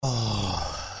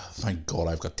Thank God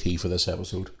I've got tea for this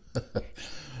episode.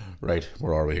 Right,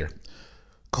 where are we here?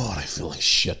 God, I feel like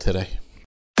shit today.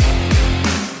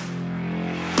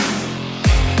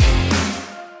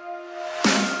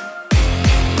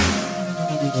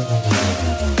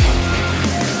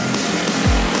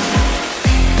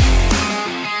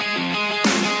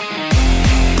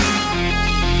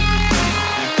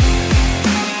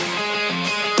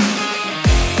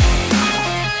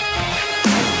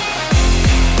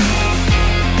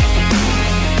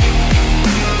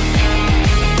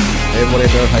 Everybody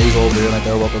out there, how you all doing out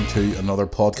there? Welcome to another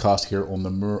podcast here on the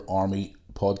Moore Army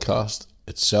podcast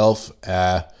itself.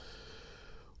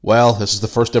 Well, this is the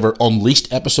first ever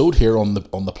Unleased episode here on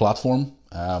the platform.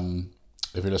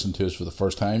 If you're listening to us for the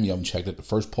first time, you haven't checked out the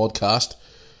first podcast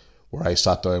where I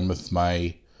sat down with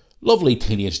my lovely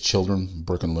teenage children,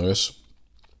 Brooke and Lewis,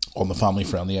 on the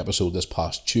family-friendly episode this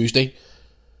past Tuesday.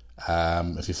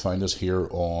 If you find us here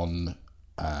on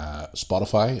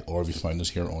Spotify, or if you find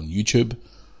us here on YouTube,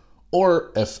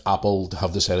 or if Apple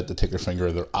have decided to take their finger out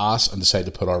of their ass and decide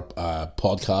to put our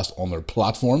podcast on their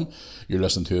platform, you're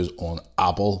listening to us on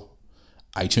Apple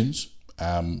iTunes.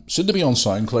 Soon to be on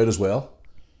SoundCloud as well,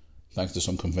 thanks to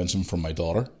some convincing from my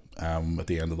daughter at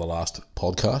the end of the last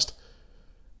podcast.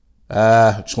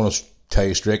 Just want to tell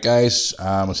you straight, guys,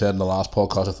 I said in the last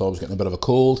podcast I thought I was getting a bit of a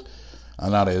cold,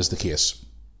 and that is the case.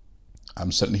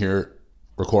 I'm sitting here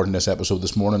recording this episode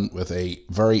this morning with a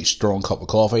very strong cup of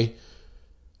coffee.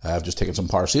 I've just taken some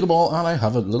paracetamol and I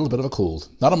have a little bit of a cold.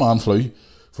 Not a man flu,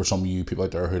 for some of you people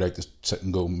out there who like to sit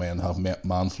and go, men have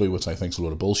man flu, which I think is a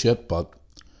load of bullshit, but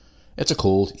it's a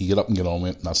cold. You get up and get on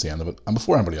with it, and that's the end of it. And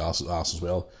before anybody else asks as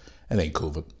well, it ain't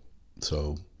COVID.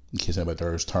 So, in case anybody out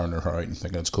there is turning their hair out and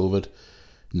thinking it's COVID,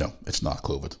 no, it's not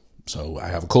COVID. So, I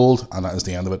have a cold, and that is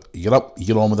the end of it. You get up, you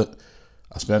get on with it.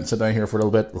 I sit down here for a little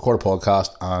bit, record a podcast,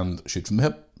 and shoot from the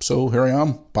hip. So here I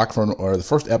am, back for the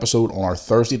first episode on our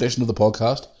Thursday edition of the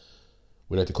podcast.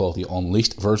 We like to call it the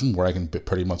Unleashed version, where I can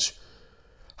pretty much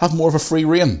have more of a free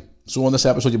reign. So on this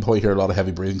episode, you'll probably hear a lot of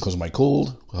heavy breathing because of my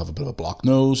cold. We'll have a bit of a blocked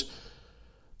nose,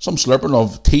 some slurping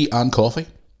of tea and coffee,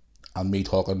 and me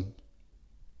talking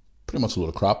pretty much a load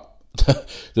of crap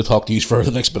to talk to you for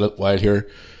the next bit while here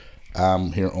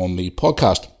on the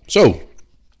podcast. So,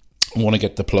 I want to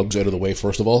get the plugs out of the way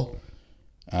first of all.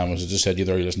 As I just said,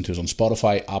 either you listen to us on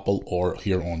Spotify, Apple, or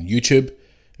here on YouTube.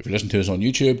 If you listen to us on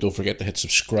YouTube, don't forget to hit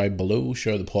subscribe below.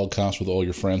 Share the podcast with all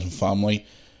your friends and family.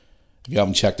 If you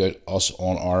haven't checked out us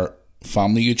on our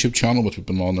family YouTube channel, which we've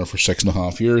been on there for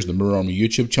 6.5 years, the Moore Army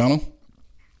YouTube channel,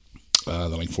 the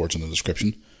link for it's in the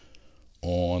description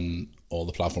on all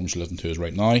the platforms you listen to us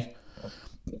right now.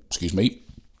 Excuse me.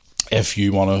 If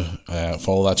you want to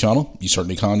follow that channel, you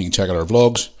certainly can. You can check out our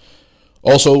vlogs.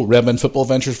 Also, Redmen Football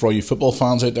Adventures, for all you football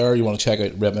fans out there, you want to check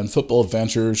out Redmen Football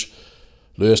Adventures,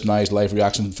 Lewis and I's live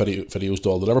reaction videos to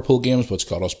all the Liverpool games, which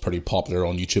got us pretty popular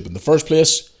on YouTube in the first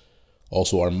place.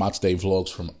 Also, our match day vlogs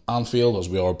from Anfield, as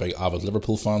we are big avid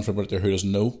Liverpool fans for everybody out there who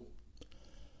doesn't know.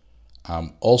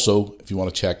 Also, if you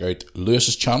want to check out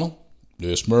Lewis's channel,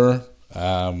 Lewis Moore,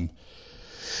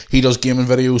 he does gaming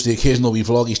videos, the occasional wee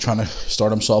vlog. He's trying to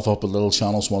start himself up a little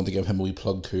channel, so I wanted to give him a wee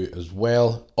plug too as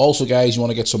well. Also, guys, you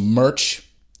want to get some merch?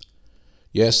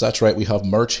 Yes, that's right, we have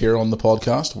merch here on the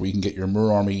podcast, where you can get your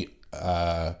Moore Army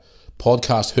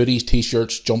podcast hoodies,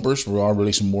 t-shirts, jumpers. We are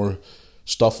releasing more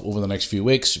stuff over the next few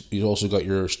weeks. You've also got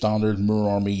your standard Moore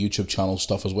Army YouTube channel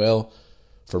stuff as well,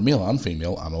 for male and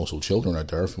female, and also children out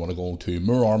there. If you want to go to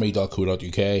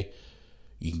moorearmy.co.uk,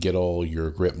 you can get all your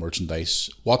great merchandise,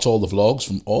 watch all the vlogs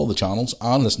from all the channels,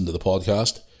 and listen to the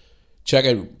podcast. Check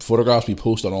out photographs we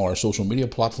post on all our social media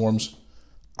platforms,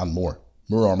 and more.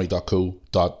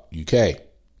 moorearmy.co.uk.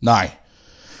 Now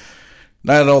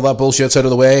that all that bullshit's out of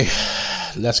the way,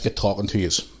 let's get talking to you.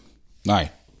 Now,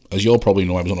 as you all probably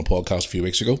know, I was on a podcast a few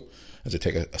weeks ago, as I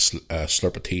take a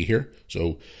slurp of tea here.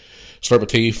 So, slurp of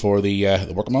tea for the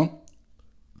working man.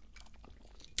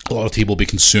 A lot of tea will be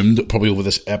consumed probably over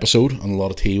this episode, and a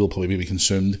lot of tea will probably be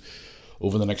consumed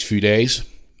over the next few days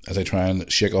as I try and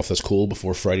shake off this cold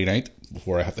before Friday night,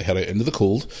 before I have to head out into the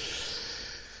cold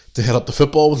to head up to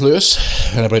football with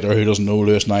Lewis. Anybody there who doesn't know,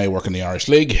 Lewis and I work in the Irish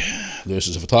League. Lewis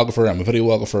is a photographer, I'm a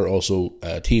videographer, also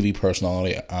a TV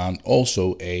personality, and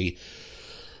also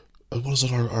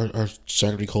our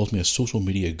secretary calls me a social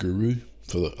media guru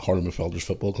for the Heart of Midfielders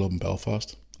Football Club in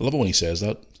Belfast. I love it when he says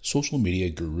that. Social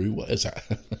media guru, what is that?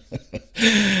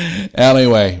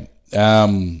 Anyway,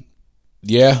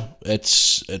 yeah,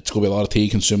 it's going to be a lot of tea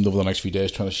consumed over the next few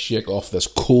days, trying to shake off this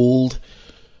cold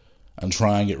and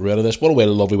try and get rid of this. What a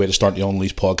lovely way to start the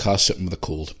Unleashed podcast, sitting with a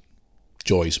cold.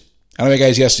 Joys. Anyway,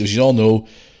 guys, yes, as you all know,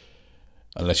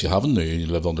 Unless you haven't, you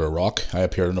lived under a rock. I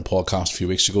appeared in a podcast a few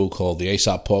weeks ago called the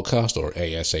ASAP Podcast, or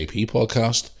ASAP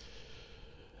Podcast.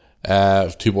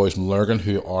 Two boys from Lurgan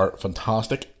who are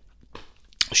fantastic.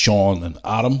 Sean and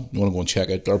Adam. You want to go and check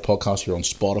out their podcast here on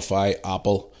Spotify,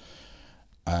 Apple.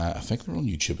 I think they're on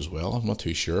YouTube as well. I'm not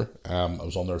too sure. I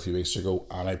was on there a few weeks ago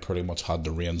and I pretty much had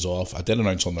the reins off. I did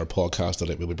announce on their podcast that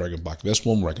it will be bringing back this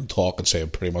one where I can talk and say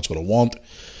pretty much what I want.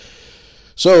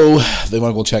 So, if they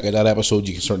want to go check out that episode,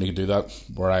 you can certainly do that,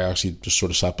 where I actually just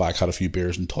sort of sat back, had a few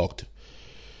beers and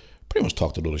pretty much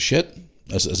talked a load of shit,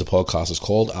 as the podcast is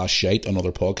called, Ash Shite,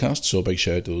 another podcast. So a big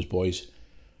shout out to those boys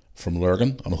from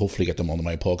Lurgan, and I'll hopefully get them on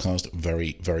my podcast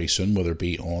very, very soon, whether it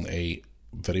be on a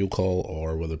video call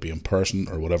or whether it be in person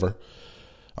or whatever.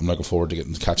 I'm looking forward to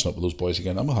catching up with those boys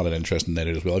again. I'm going to have an interesting night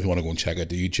out as well. If you want to go and check out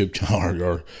the YouTube channel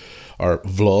or our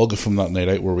vlog from that night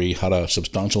out, where we had a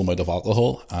substantial amount of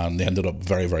alcohol and they ended up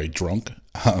very, very drunk.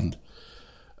 And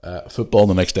football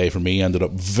the next day for me ended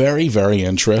up very, very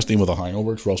interesting with a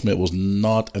hangover. Trust me, it was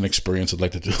not an experience I'd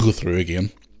like to go through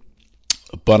again.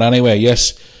 But anyway,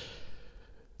 yes,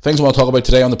 things I want to talk about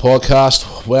today on the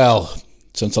podcast. Well,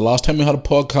 since the last time we had a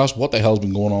podcast, what the hell's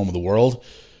been going on with the world?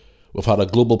 We've had a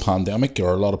global pandemic,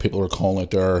 or a lot of people are calling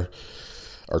it are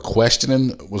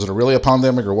questioning, was it really a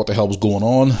pandemic, or what the hell was going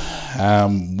on?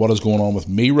 What is going on with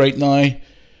me right now?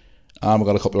 I've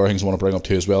got a couple of other things I want to bring up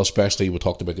too as well, especially we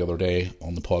talked about the other day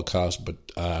on the podcast, but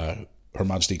Her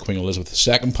Majesty Queen Elizabeth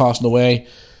II passing away.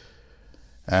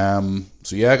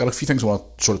 So yeah, I got a few things I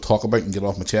want to sort of talk about and get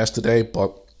off my chest today,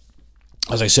 but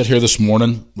as I sit here this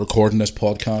morning recording this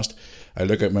podcast, I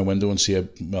look out my window and see a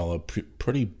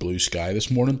pretty blue sky this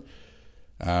morning.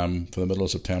 For the middle of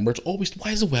September. It's always,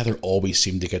 why does the weather always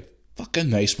seem to get fucking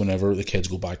nice whenever the kids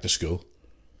go back to school?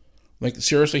 Like,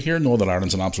 seriously, here in Northern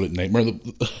Ireland's an absolute nightmare.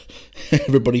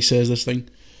 Everybody says this thing.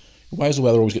 Why does the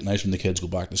weather always get nice when the kids go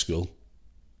back to school?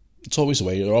 It's always the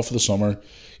way. You're off for the summer,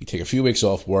 you take a few weeks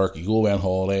off work, you go away on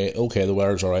holiday, okay, the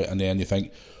weather's alright, and then you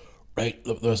think, right,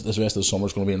 this rest of the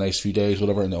summer's going to be a nice few days,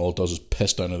 whatever, and all it does is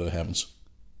piss down into the heavens.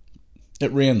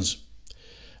 It rains.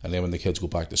 And then when the kids go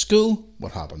back to school,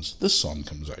 what happens? The sun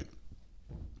comes out.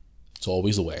 It's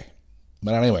always the way.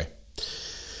 But anyway.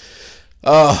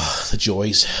 The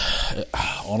joys.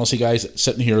 Honestly, guys,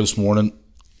 sitting here this morning,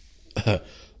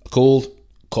 cold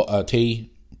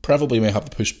tea. Preferably may have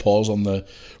to push pause on the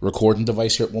recording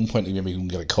device here at one point and maybe we can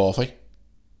get a coffee.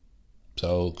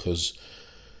 So, because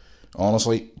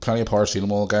honestly, plenty of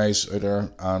paracetamol, guys, out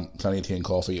there, and plenty of tea and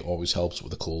coffee always helps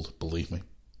with a cold, believe me.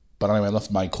 But anyway, I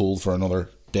left my cold for another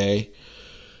day.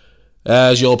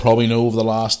 As you all probably know, over the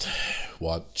last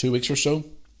 2 weeks or so,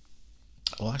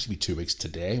 it'll actually be 2 weeks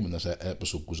today when this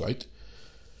episode goes out,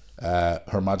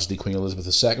 Her Majesty Queen Elizabeth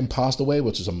II passed away,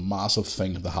 which is a massive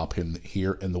thing that happened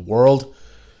here in the world.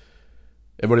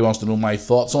 Everybody wants to know my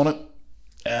thoughts on it.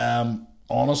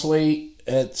 Honestly,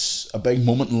 it's a big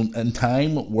moment in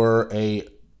time where a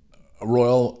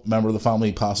royal member of the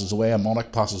family passes away, a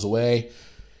monarch passes away.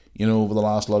 You know, over the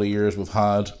last lot of years, we've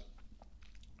had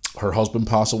her husband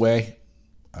pass away.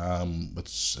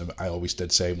 Which I always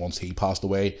did say once he passed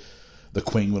away, the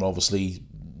Queen would obviously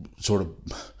sort of,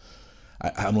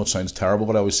 I know it sounds terrible,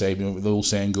 but I always say, you know, the old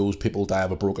saying goes, people die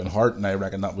of a broken heart, and I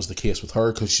reckon that was the case with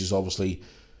her, because she's obviously,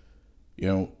 you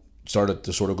know, started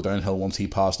to sort of go downhill once he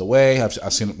passed away.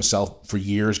 I've seen it myself for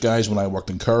years, guys, when I worked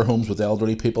in care homes with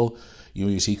elderly people. You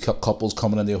know, you see couples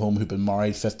coming into a home who've been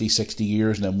married 50, 60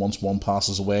 years, and then once one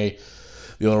passes away,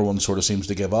 the other one sort of seems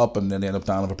to give up, and then they end up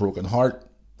dying of a broken heart.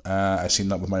 I've seen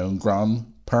that with my own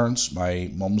grandparents.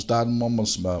 My mum's dad and mum,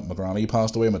 was my granny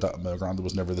passed away. My granddad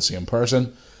was never the same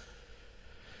person.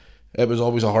 It was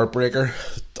always a heartbreaker.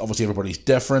 Obviously, everybody's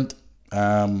different.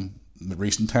 In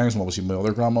recent times, obviously my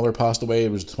other grandmother passed away.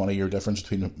 It was a 20-year difference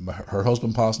between her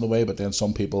husband passing away, but then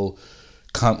some people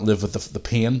can't live with the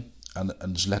pain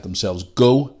and just let themselves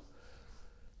go.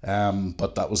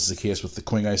 But that was the case with the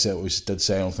Queen. I did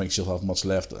say I don't think she'll have much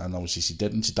left, and obviously she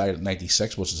didn't. She died at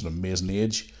 96, which is an amazing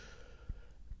age.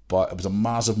 But it was a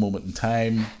massive moment in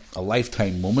time, a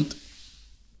lifetime moment.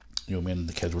 You know, me and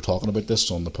the kids were talking about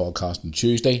this on the podcast on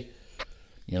Tuesday.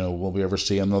 You know, will we ever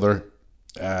see another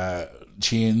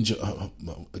change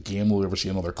again? Will we ever see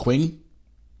another Queen?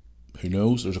 Who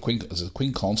knows? There's a Queen. Is it a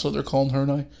Queen Consort they're calling her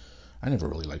now? I never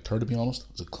really liked her, to be honest.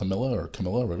 Is it Camilla,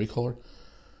 whatever you call her?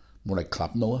 More like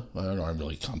Clapmilla. I don't know, I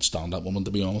really can't stand that woman,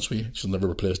 to be honest with you. She'll never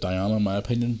replace Diana, in my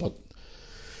opinion, but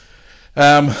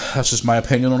that's just my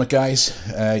opinion on it, guys.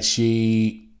 I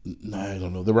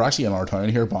don't know. They were actually in our town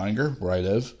here, Bangor, where I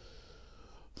live.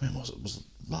 When was it?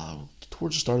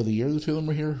 Towards the start of the year, the two of them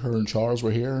were here. Her and Charles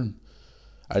were here, and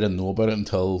I didn't know about it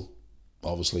until,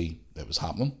 obviously, it was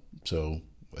happening. So,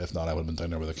 If not, I would have been down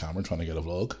there with a camera trying to get a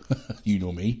vlog. You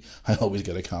know me. I always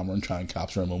get a camera and try and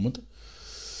capture a moment.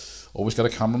 Always got a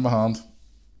camera in my hand.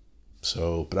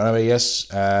 So, but anyway, yes,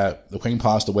 the Queen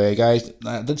passed away, guys.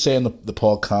 I did say in the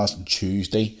podcast on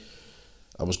Tuesday,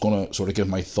 I was going to sort of give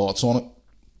my thoughts on it.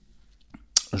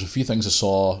 There's a few things I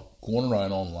saw going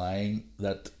around online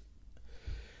that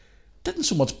didn't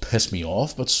so much piss me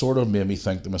off, but sort of made me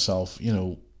think to myself, you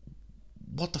know,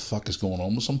 what the fuck is going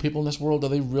on with some people in this world? Are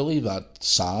they really that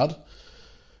sad?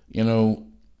 You know,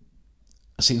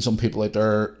 I've seen some people out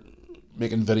there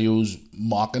making videos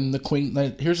mocking the Queen.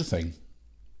 Now, here's the thing.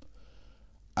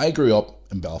 I grew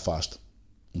up in Belfast,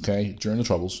 okay, during the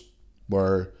Troubles,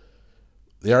 where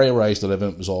the area where I used to live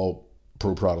in was all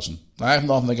pro-Protestant. I have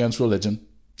nothing against religion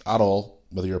at all,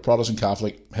 whether you're Protestant,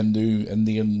 Catholic, Hindu,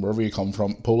 Indian, wherever you come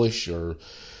from, Polish or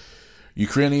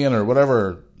Ukrainian or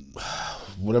whatever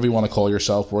you want to call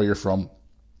yourself, where you're from.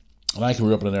 And I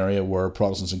grew up in an area where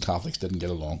Protestants and Catholics didn't get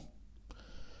along.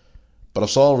 But I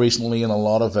saw recently in a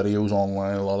lot of videos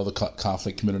online, a lot of the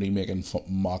Catholic community making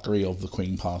mockery of the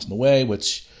Queen passing away,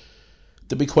 which,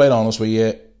 to be quite honest with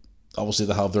you, obviously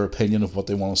they have their opinion of what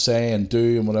they want to say and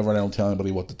do and whatever, and I don't tell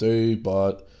anybody what to do,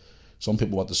 but some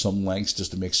people went to some lengths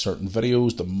just to make certain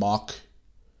videos to mock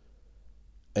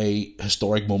a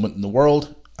historic moment in the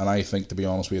world, and I think, to be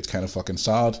honest with you, it's kind of fucking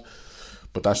sad.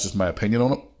 But that's just my opinion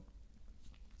on it.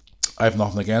 I have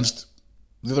nothing against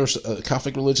the other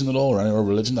Catholic religion at all, or any other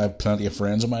religion. I have plenty of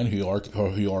friends of mine who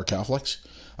are Catholics,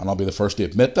 and I'll be the first to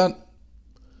admit that.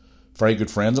 Very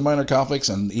good friends of mine are Catholics,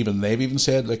 and even they've even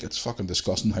said, like, it's fucking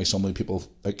disgusting how so many people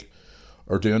like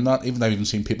are doing that. Even I've even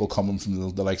seen people coming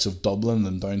from the likes of Dublin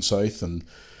and down south, and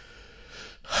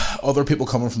other people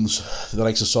coming from the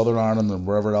likes of Southern Ireland and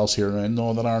wherever else here in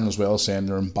Northern Ireland as well, saying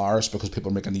they're embarrassed because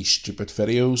people are making these stupid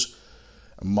videos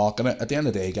mocking it. At the end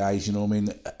of the day, guys, you know what I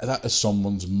mean, that is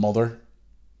someone's mother,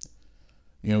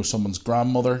 you know, someone's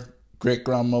grandmother, great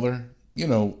grandmother. You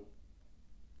know,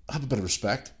 have a bit of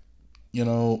respect. You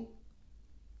know,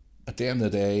 at the end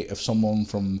of the day, if someone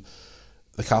from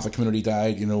the Catholic community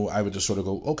died, you know, I would just sort of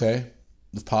go, okay,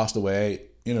 they've passed away,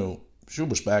 you know, show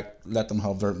respect, let them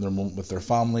have their moment with their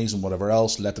families and whatever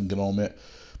else, let them get on with it.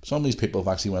 But some of these people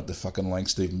have actually went to fucking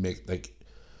lengths to make, like,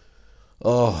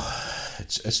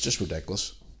 it's just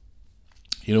ridiculous.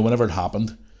 You know, whenever it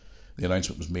happened, the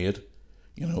announcement was made,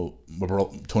 you know,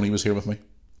 Tony was here with me,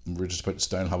 and we were just about to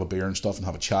sit down and have a beer and stuff and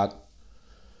have a chat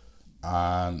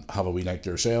and have a wee night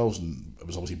to ourselves, and it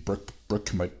was obviously Brooke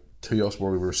came out to us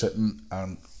where we were sitting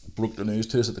and broke the news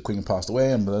to us that the Queen had passed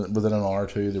away, and within an hour or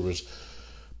two there was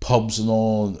pubs and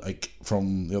all, like,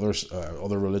 from the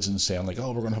other religions saying, like,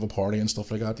 oh, we're going to have a party and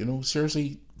stuff like that. You know,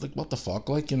 seriously, like, what the fuck?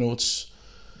 Like, you know, it's,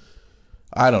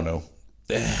 I don't know.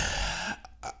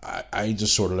 I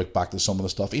just sort of look back to some of the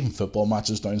stuff, even football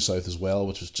matches down south as well,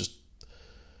 which was just,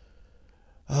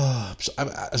 as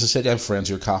I said, I have friends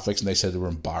who are Catholics and they said they were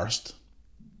embarrassed.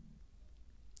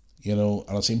 You know,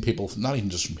 and I've seen people, not even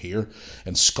just from here,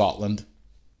 in Scotland,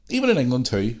 even in England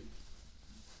too,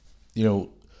 you know,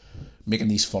 making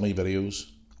these funny videos.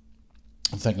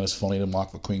 I'm thinking it's funny to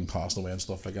mock the Queen passed away and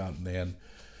stuff like that, and then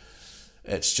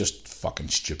it's just fucking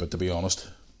stupid, to be honest.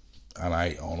 And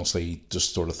I honestly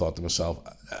just sort of thought to myself,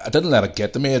 I didn't let it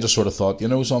get to me, I just sort of thought, you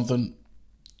know something,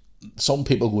 some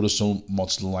people go to so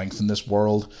much length in this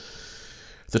world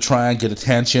to try and get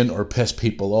attention or piss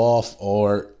people off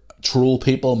or troll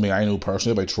people. I mean, I know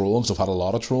personally about trolling, so I've had a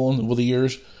lot of trolling over the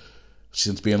years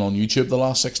since being on YouTube the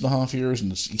last 6.5 years,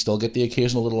 and you still get the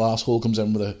occasional little asshole comes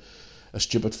in with a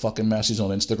stupid fucking message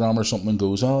on Instagram or something and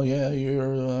goes, oh yeah,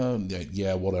 you're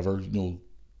yeah, whatever, you know,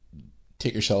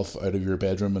 take yourself out of your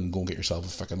bedroom and go and get yourself a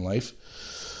fucking life.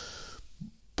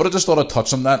 But I just thought I'd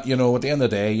touch on that. You know, at the end of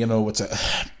the day, you know,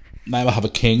 now I have a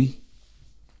king.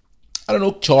 I don't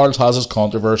know, Charles has his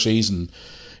controversies, and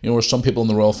you know, where some people in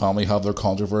the royal family have their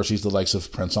controversies, the likes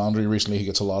of Prince Andrew recently, he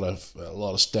gets a lot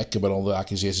of stick about all the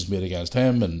accusations made against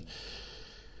him, and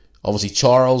obviously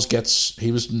Charles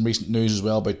he was in recent news as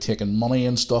well about taking money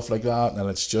and stuff like that, and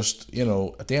it's just, you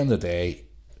know, at the end of the day,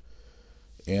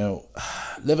 you know,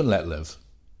 live and let live.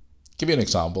 Give you an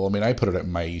example. I mean, I put it out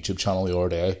on my YouTube channel the other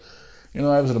day. You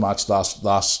know, I was at a match last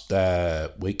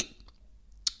week,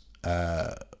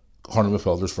 Hornwood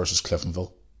Builders versus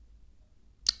Cliftonville.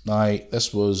 Now,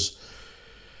 this was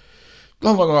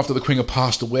not long after the Queen had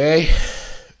passed away.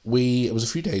 It was a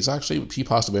few days actually. She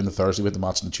passed away on the Thursday with the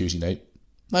match on the Tuesday night.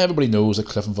 Now, everybody knows that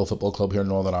Cliftonville Football Club here in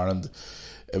Northern Ireland,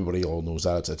 everybody all knows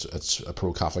that it's a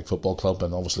pro-Catholic football club,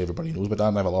 and obviously everybody knows about that.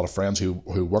 And I have a lot of friends who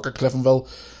work at Cliftonville.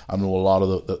 I know a lot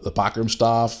of the backroom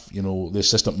staff, you know, the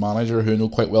assistant manager who I know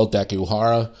quite well, Decky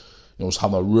O'Hara. You know, I was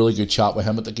having a really good chat with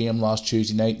him at the game last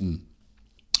Tuesday night, and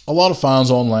a lot of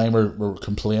fans online were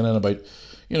complaining about,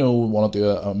 want to do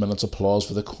a minute's applause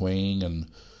for the Queen, and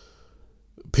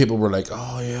people were like,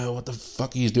 oh yeah, what the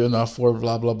fuck are you doing that for,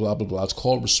 blah blah blah blah blah. It's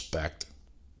called respect,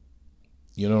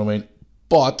 you know what I mean?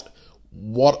 But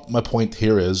what my point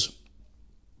here is,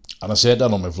 and I said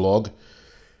that on my vlog,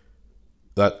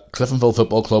 that Cliftonville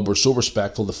Football Club were so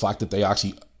respectful of the fact that they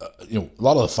actually, a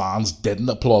lot of the fans didn't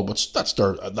applaud, but that's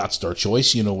their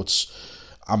choice.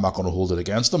 I'm not going to hold it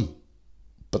against them.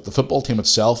 But the football team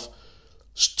itself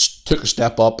took a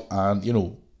step up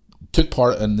and, took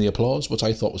part in the applause, which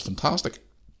I thought was fantastic.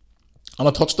 And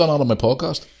I touched on it on my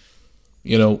podcast.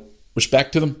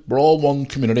 Respect to them. We're all one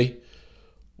community.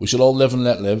 We should all live and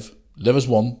let live. Live as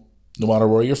one, no matter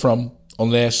where you're from,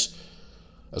 unless,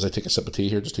 as I take a sip of tea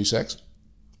here, just 2 secs.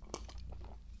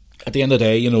 At the end of the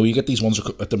day, you get these ones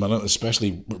at the minute,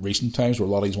 especially recent times, where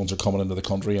a lot of these ones are coming into the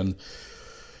country and,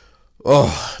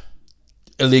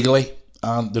 illegally,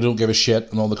 and they don't give a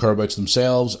shit, and all they care about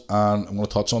themselves. And I'm going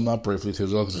to touch on that briefly too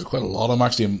as well, because there's quite a lot of them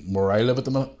actually where I live at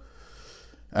the minute.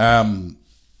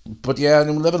 But yeah,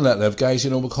 live and let live, guys.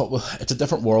 It's a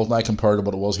different world now compared to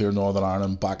what it was here in Northern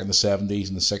Ireland back in the 70s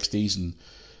and the 60s and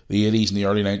the 80s and the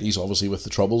early 90s, obviously with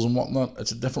the Troubles and whatnot.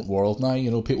 It's a different world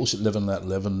now. People should live and let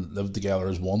live and live together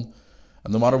as one.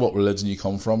 And no matter what religion you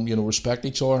come from, respect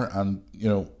each other. And,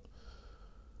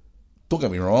 don't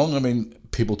get me wrong,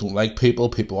 people don't like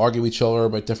people argue with each other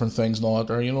about different things and all that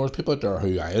there. There's people out there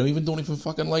who I don't even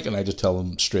fucking like, and I just tell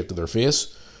them straight to their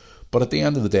face. But at the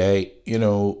end of the day,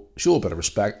 show a bit of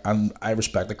respect. And I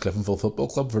respect the Cliftonville Football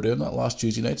Club for doing that last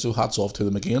Tuesday night, so hats off to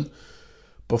them again.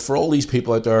 But for all these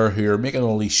people out there who are making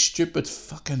all these stupid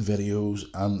fucking videos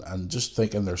and just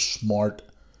thinking they're smart,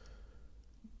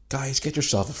 guys, get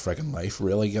yourself a friggin' life,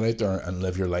 really. Get out there and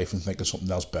live your life and think of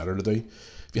something else better to do.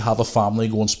 If you have a family,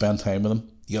 go and spend time with them.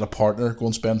 You got a partner, go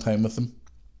and spend time with them.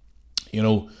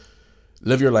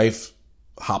 Live your life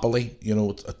happily.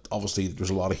 Obviously there's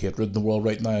a lot of hatred in the world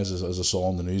right now, as I saw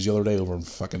on the news the other day over in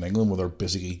fucking England, where they're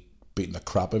basically beating the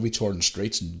crap out of each other in the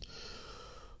streets, and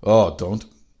don't.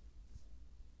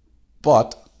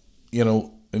 But,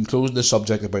 in closing the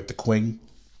subject about the Queen,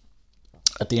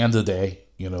 at the end of the day,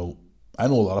 I know a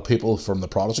lot of people from the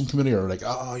Protestant community are like,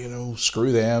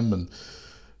 screw them, and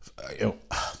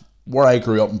where I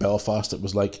grew up in Belfast, it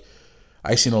was like,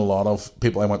 I seen a lot of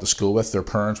people I went to school with, their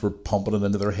parents were pumping it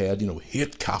into their head,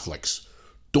 hate Catholics,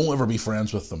 don't ever be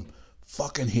friends with them,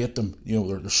 fucking hate them,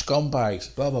 they're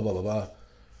scumbags, blah, blah, blah, blah, blah.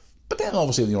 But then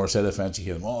obviously on the other side of the fence, you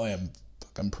hear them, them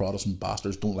fucking Protestant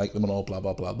bastards, don't like them and all, blah,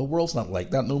 blah, blah. The world's not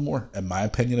like that no more. In my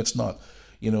opinion, it's not.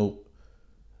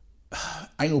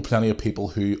 I know plenty of people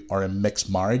who are in mixed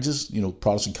marriages,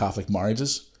 Protestant Catholic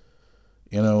marriages.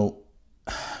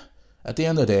 At the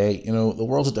end of the day, the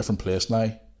world's a different place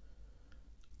now.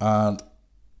 And,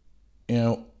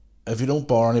 if you don't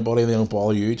bother anybody, they don't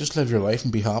bother you. Just live your life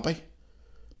and be happy.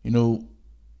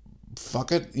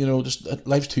 Fuck it. Just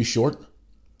life's too short.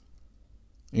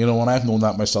 And I've known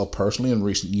that myself personally in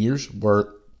recent years, where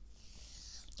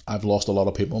I've lost a lot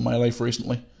of people in my life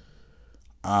recently.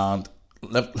 And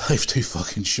life's too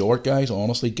fucking short, guys.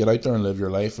 Honestly, get out there and live your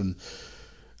life and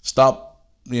stop,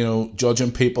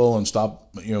 judging people, and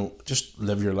stop, just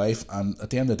live your life. And at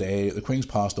the end of the day, the Queen's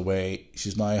passed away.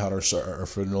 She's now had her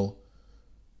funeral.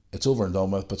 It's over and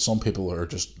done with. But some people are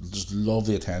just love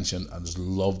the attention and just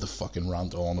love the fucking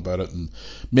rant on about it and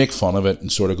make fun of it and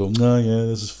sort of go, no, yeah,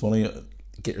 this is funny.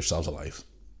 Get yourselves a life.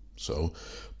 So,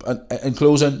 but in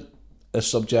closing, this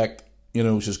subject,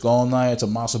 she's gone now. It's a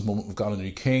massive moment. We've got a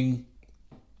new king.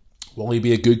 Will he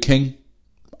be a good king?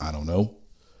 I don't know.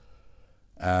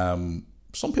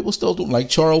 Some people still don't like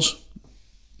Charles.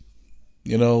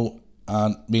 And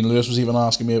Lewis was even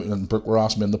asking me, and Brooke were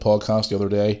asking me in the podcast the other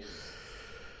day,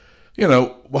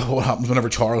 what happens whenever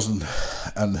Charles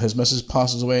and his missus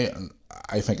passes away? And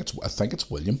I think it's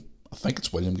William. I think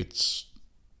it's William gets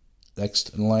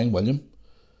next in line, William.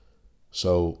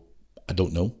 So I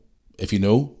don't know. If you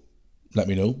know, let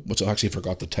me know. Which I actually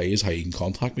forgot to tell you is how you can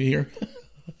contact me here.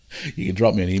 You can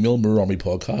drop me an email,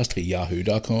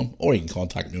 moorarmypodcast@yahoo.com, or you can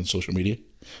contact me on social media.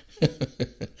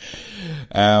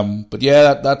 But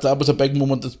yeah, that was a big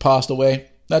moment that's passed away.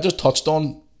 I just touched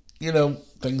on,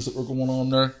 things that were going on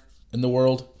there in the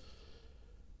world.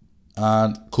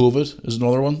 And COVID is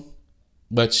another one,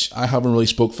 which I haven't really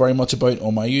spoke very much about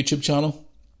on my YouTube channel,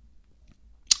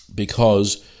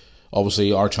 because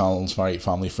obviously our channel is very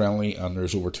family friendly and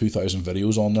there's over 2,000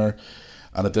 videos on there.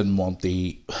 And I didn't want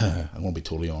I want to be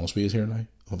totally honest with you here now.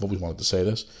 I've always wanted to say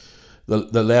this.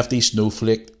 The lefty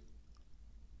snowflake,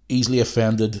 easily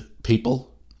offended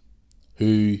people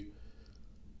who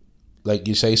Like,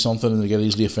 you say something and they get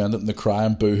easily offended and they cry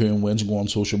and boo-hoo and whinge and go on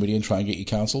social media and try and get you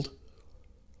cancelled.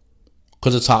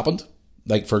 Because it's happened.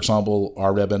 Like, for example,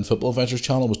 our Red Bin Football Adventures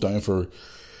channel was down for,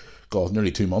 God, nearly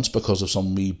 2 months because of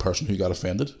some wee person who got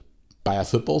offended by a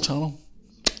football channel.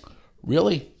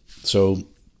 Really? So,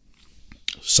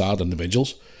 sad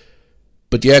individuals.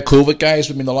 But yeah, COVID, guys,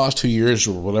 I mean, the last 2 years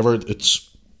or whatever, it's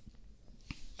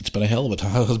been a hell of a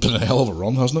time. It's been a hell of a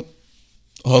run, hasn't it?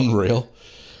 Unreal.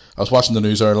 I was watching the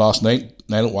news there last night,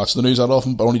 and I don't watch the news that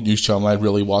often, but the only news channel I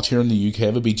really watch here in the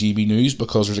UK would be GB News,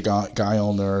 because there's a guy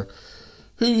on there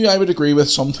who I would agree with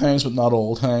sometimes, but not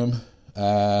all the time.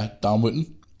 Dan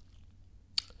Wooten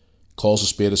calls a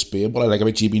spade. What I like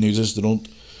about GB News is they don't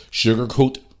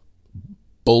sugarcoat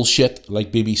bullshit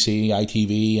like BBC,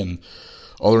 ITV, and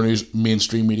other news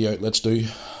mainstream media outlets do,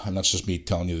 and that's just me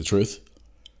telling you the truth.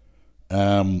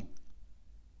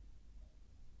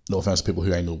 No offense to people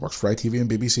who I know works for ITV and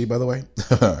BBC, by the way.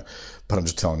 But I'm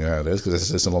just telling you how it is, because this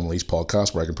is an Unleased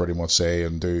podcast where I can pretty much say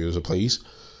and do as I please.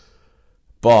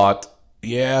 But,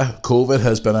 yeah, COVID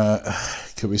has been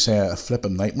a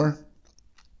flipping nightmare.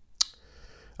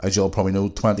 As you'll probably know,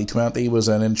 2020 was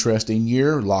an interesting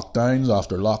year. Lockdowns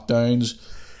after lockdowns.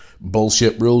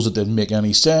 Bullshit rules that didn't make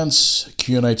any sense.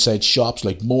 Queuing outside shops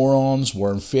like morons.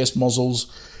 Wearing face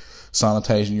muzzles.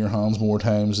 Sanitising your hands more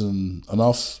times than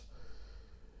enough.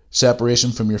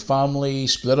 Separation from your family,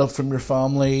 split up from your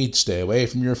family, stay away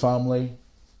from your family.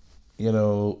 You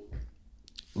know,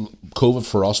 COVID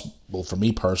for us, well, for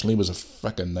me personally, was a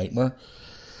freaking nightmare.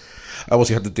 I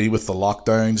also had to deal with the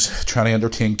lockdowns, trying to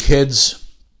entertain kids,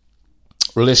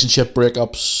 relationship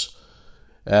breakups,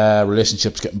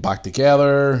 relationships getting back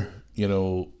together, you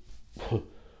know,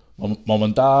 mum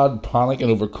and dad panicking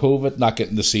over COVID, not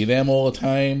getting to see them all the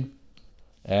time.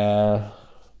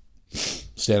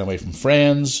 Staying away from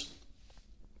friends,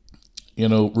 you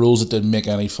know, rules that didn't make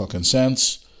any fucking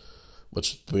sense,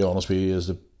 which, to be honest with you,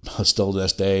 is still to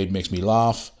this day makes me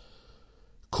laugh.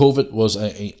 COVID was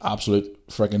an absolute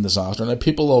freaking disaster. And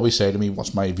people always say to me,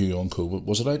 what's my view on COVID?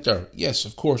 Was it out there? Yes,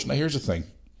 of course. Now, here's the thing.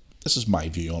 This is my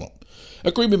view on it.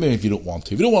 Agree with me if you don't want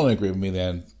to. If you don't want to agree with me,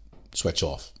 then switch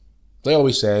off. They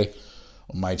always say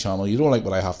on my channel, you don't like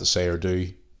what I have to say or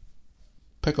do,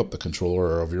 pick up the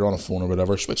controller, or if you're on a phone or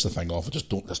whatever, switch the thing off and just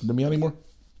don't listen to me anymore.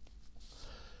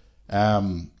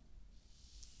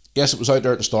 Yes, it was out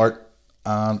there at the start,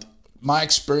 and my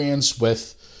experience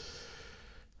with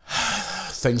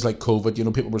things like COVID, you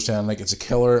know, people were saying like it's a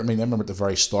killer. I mean, I remember at the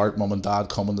very start, mum and dad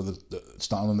coming to the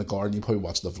standing in the garden. You probably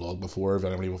watched the vlog before, if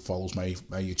anybody follows my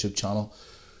YouTube channel,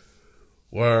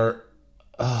 where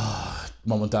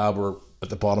mum and dad were at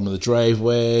the bottom of the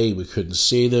driveway. We couldn't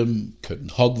see them,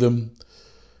 couldn't hug them.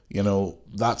 You know,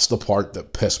 that's the part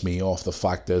that pissed me off. The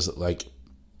fact is that, like,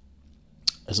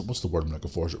 what's the word I'm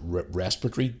looking for? Is it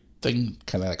respiratory thing?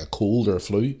 Kind of like a cold or a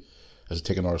flu? As I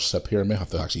take another sip here, I may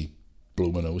have to actually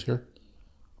blow my nose here.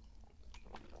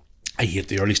 I hate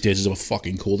the early stages of a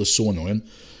fucking cold. It's so annoying.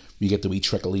 You get the wee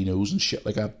trickly nose and shit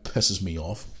like that. Pisses me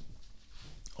off.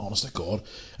 Honest to God.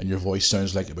 And your voice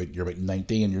sounds like you're about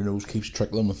 90 and your nose keeps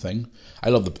trickling with thing. I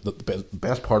love the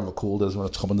best part of a cold is when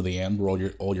it's coming to the end,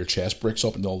 where all your chest breaks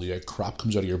up and all the crap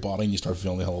comes out of your body and you start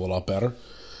feeling a hell of a lot better.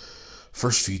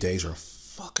 First few days are a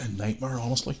fucking nightmare,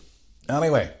 honestly.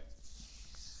 Anyway,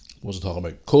 what was I talking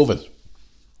about? COVID.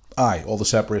 Aye, all the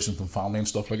separation from family and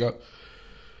stuff like that.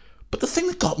 But the thing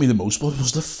that got me the most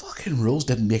was the fucking rules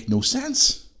didn't make no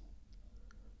sense.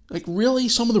 Like, really,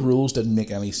 some of the rules didn't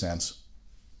make any sense.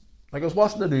 Like, I was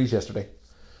watching the news yesterday,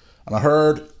 and I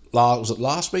heard, was it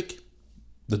last week?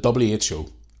 The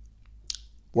WHO,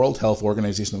 World Health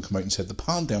Organization, have come out and said the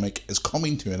pandemic is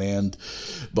coming to an end,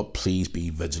 but please be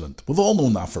vigilant. We've all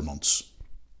known that for months.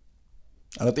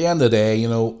 And at the end of the day, you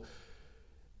know,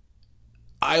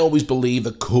 I always believe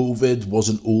that COVID was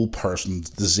an old person's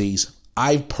disease.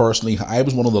 I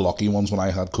was one of the lucky ones when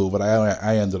I had COVID.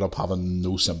 I ended up having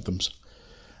no symptoms.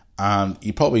 And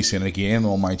you've probably seen it again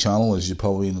on my channel, as you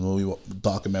probably know, we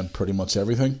document pretty much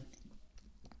everything.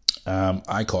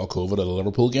 I caught COVID at a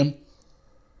Liverpool game.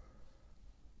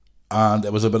 And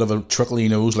it was a bit of a trickly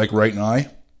nose, like right now.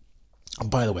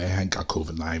 And by the way, I ain't got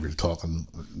COVID now. We're talking,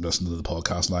 listening to the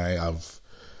podcast now. I've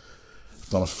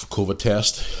done a COVID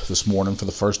test this morning for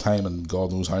the first time in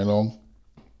God knows how long.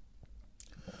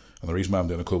 And the reason why I'm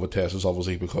doing a COVID test is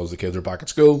obviously because the kids are back at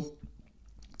school.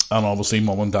 And obviously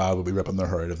mum and dad would be ripping their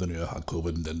hair out if they knew I had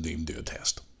COVID and didn't even do a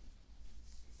test.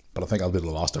 But I think I'll be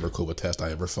the last ever COVID test I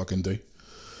ever fucking do.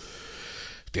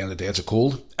 At the end of the day, it's a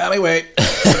cold. Anyway.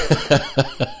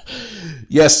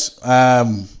 Yes.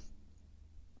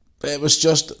 It was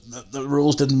just, the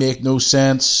rules didn't make no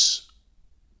sense.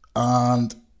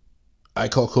 And I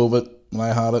caught COVID when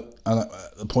I had it, and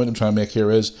the point I'm trying to make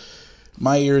here is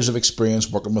my years of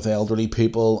experience working with elderly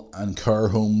people and care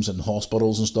homes and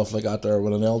hospitals and stuff like that. There,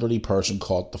 when an elderly person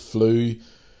caught the flu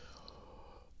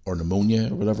or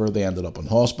pneumonia or whatever, they ended up in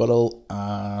hospital,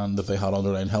 and if they had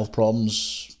underlying health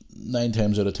problems, 9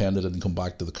 times out of 10 they didn't come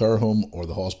back to the care home or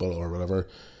the hospital or whatever,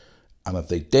 and if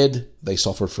they did, they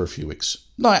suffered for a few weeks.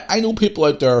 Now, I know people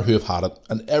out there who have had it,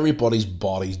 and everybody's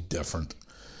body's different,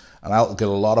 and I'll get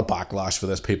a lot of backlash for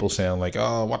this, people saying like,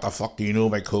 oh, what the fuck do you know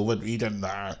about COVID? You didn't,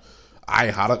 I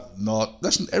had it. No,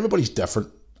 listen, everybody's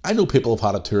different. I know people have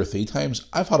had it 2 or 3 times.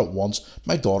 I've had it once.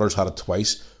 My daughter's had it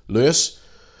twice. Lewis,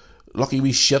 lucky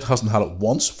wee shit, hasn't had it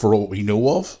once for what we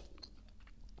know of.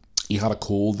 He had a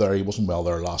cold there. He wasn't well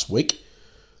there last week.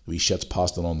 The wee shit's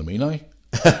passed it on to me now.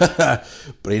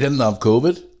 But he didn't have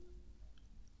COVID.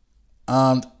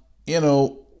 And, you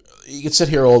know, you could sit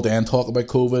here all day and talk about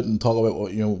COVID and talk about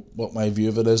what, you know, what my view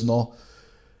of it is and all.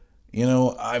 You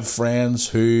know, I have friends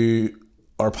who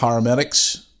are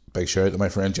paramedics. Big shout out to my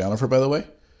friend Jennifer, by the way.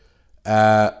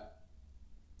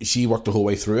 She worked the whole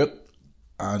way through it,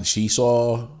 and she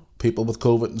saw people with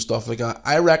COVID and stuff like that.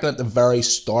 I reckon at the very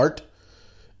start,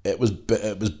 it was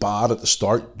bad at the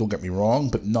start, don't get me wrong,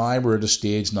 but now we're at a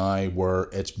stage now where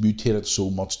it's mutated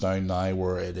so much down now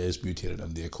where it is mutated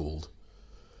into a cold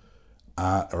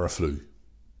or a flu.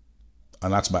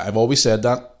 And that's I've always said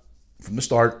that from the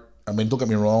start. I mean, don't get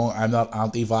me wrong, I'm not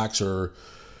anti-vax or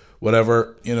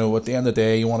whatever. You know, at the end of the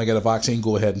day, you want to get a vaccine,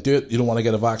 go ahead and do it. You don't want to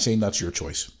get a vaccine, that's your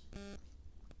choice.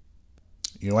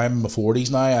 You know, I'm in my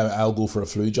 40s now. I'll go for a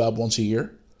flu jab once a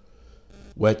year,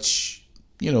 which,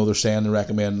 you know, they're saying they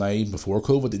recommend now, even before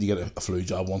COVID, that you get a flu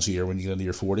jab once a year when you get into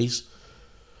your 40s.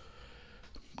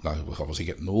 Now, we're obviously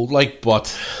getting old,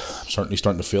 but I'm certainly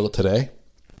starting to feel it today.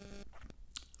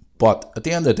 But at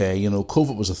the end of the day, you know,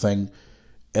 COVID was a thing.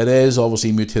 It is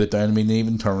obviously mutated down. I mean, they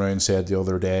even turned around and said the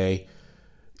other day,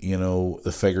 you know,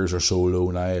 the figures are so low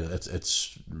now,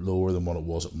 it's lower than what it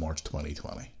was at March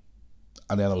 2020.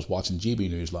 And then I was watching GB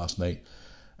News last night,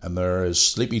 and there is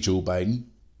Sleepy Joe Biden,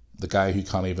 the guy who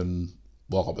can't even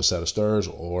walk up a set of stairs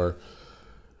or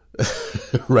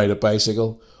ride a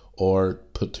bicycle or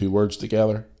put 2 words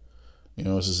together. You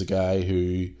know, this is a guy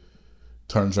who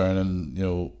turns around and, you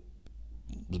know,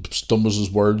 stumbles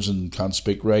his words and can't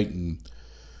speak right, and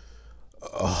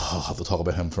I'll have to talk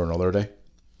about him for another day.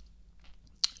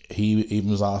 He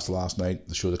even was asked last night,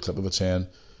 they showed a clip of it saying,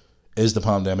 is the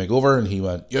pandemic over? And he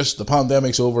went, yes, the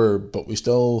pandemic's over, but we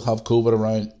still have COVID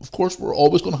around. Of course, we're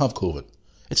always going to have COVID.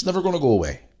 It's never going to go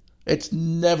away. It's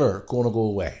never going to go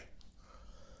away.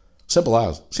 Simple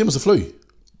as. Same as the flu.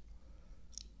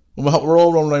 When we're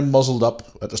all running around muzzled up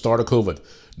at the start of COVID,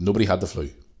 nobody had the flu.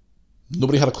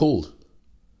 Nobody had a cold.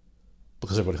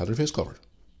 Because everybody had their face covered.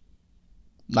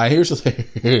 Now, here's the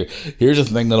thing. Here's the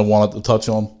thing that I wanted to touch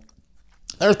on.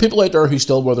 There's people out there who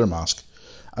still wear their mask.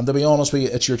 And to be honest with you,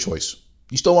 it's your choice.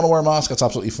 You still want to wear a mask, that's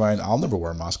absolutely fine. I'll never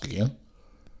wear a mask again.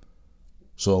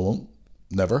 So I won't.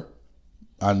 Never.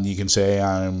 And you can say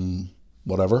I'm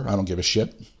whatever. I don't give a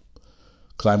shit.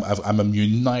 Because I'm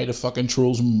immune now to fucking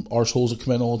trolls and arseholes that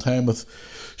come in all the time with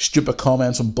stupid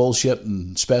comments and bullshit,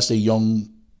 and especially young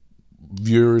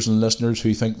viewers and listeners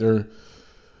who think they're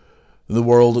the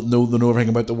world, they know everything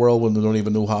about the world when they don't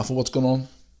even know half of what's going on.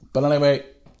 But anyway,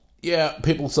 yeah,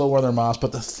 people still wear their masks,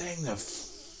 but the thing that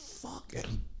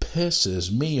fucking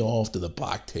pisses me off to the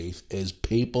back teeth is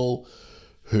people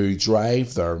who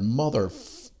drive their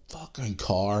motherfucking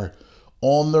car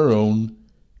on their own,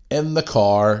 in the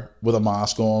car, with a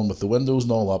mask on, with the windows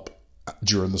and all up,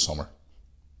 during the summer.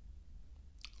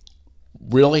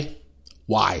 Really?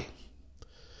 Why?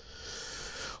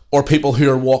 Or people who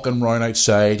are walking around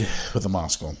outside with a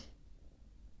mask on.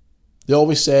 They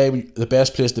always say the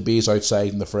best place to be is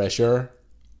outside in the fresh air.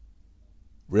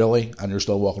 Really? And you're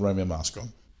still walking around with a mask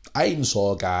on. I even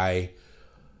saw a guy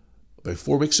about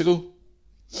 4 weeks ago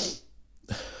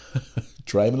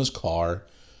driving his car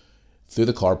through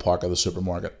the car park of the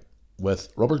supermarket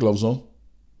with rubber gloves on,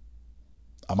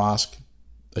 a mask,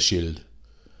 a shield,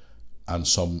 and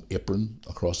some apron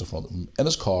across the front of him, in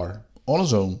his car, on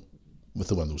his own, with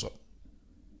the windows up.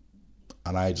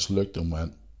 And I just looked and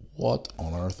went, what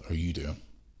on earth are you doing?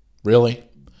 Really?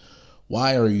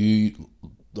 Why are you...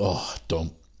 Oh,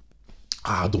 don't.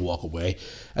 I had to walk away.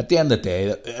 At the end of the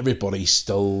day,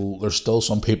 there's still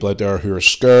some people out there who are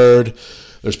scared.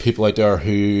 There's people out there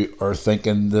who are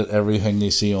thinking that everything they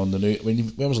see on the news... I mean,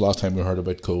 when was the last time we heard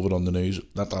about COVID on the news?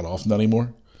 Not that often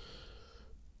anymore.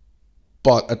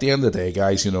 But at the end of the day,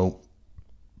 guys, you know,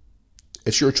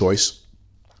 it's your choice.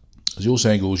 As the old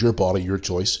saying goes, your body, your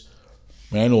choice.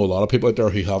 I mean, I know a lot of people out there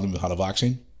who haven't had a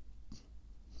vaccine.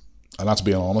 And that's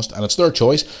being honest. And it's their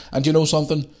choice. And you know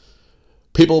something?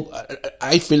 People,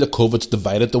 I feel that COVID's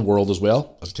divided the world as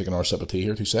well. I was taking our sip of tea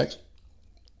here, 2 secs.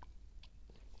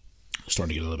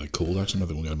 Starting to get a little bit cold, actually. I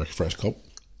think we'll get a fresh cup.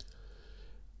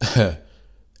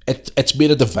 It's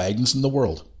made a dividence in the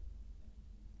world.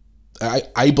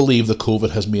 I believe that COVID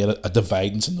has made a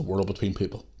dividence in the world between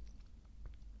people.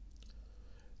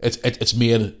 It's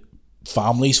made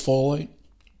families fall out.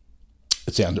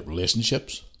 It's ended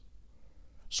relationships.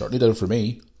 Certainly did it for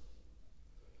me.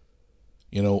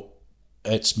 You know,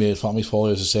 it's made families fall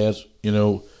out, as I said. You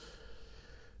know,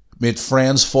 made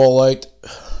friends fall out.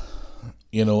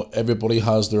 You know, everybody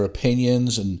has their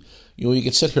opinions, and you know, you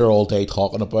could sit here all day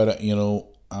talking about it, you know,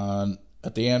 and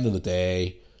at the end of the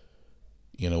day,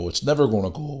 you know, it's never going to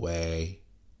go away,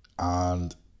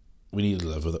 and we need to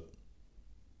live with it.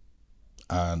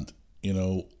 And, you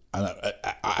know, and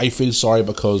I feel sorry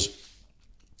because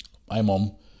my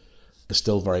mum is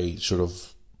still very sort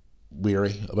of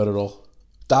weary about it all.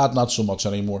 Dad, not so much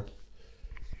anymore.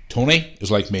 Tony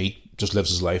is like me, just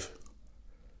lives his life.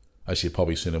 As you've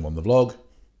probably seen him on the vlog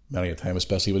many a time,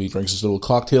 especially when he drinks his little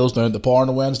cocktails down at the bar on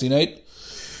a Wednesday night,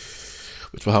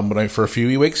 which we haven't been out for a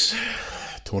few weeks.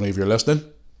 Tony, if you're listening,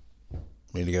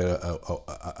 we need to get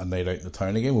a night out in the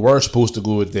town again. We were supposed to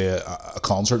go to a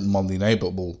concert on Monday night,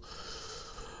 but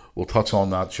we'll touch on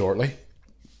that shortly.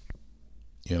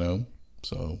 You know,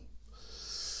 so.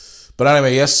 But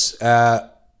anyway, yes,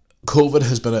 COVID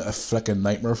has been a freaking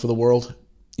nightmare for the world.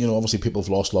 You know, obviously people have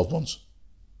lost loved ones.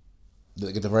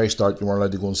 Like at the very start, you weren't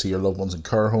allowed to go and see your loved ones in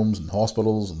care homes and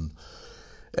hospitals and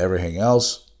everything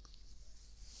else.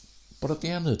 But at the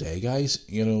end of the day, guys,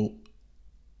 you know,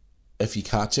 if you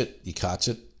catch it, you catch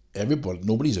it.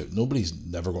 Nobody's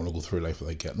never going to go through life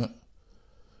without getting it.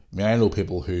 I mean, I know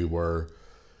people who were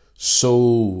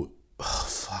so,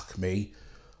 fuck me,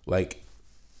 like,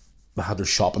 they had their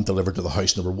shopping delivered to the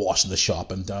house and they were washing the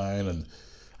shopping down, and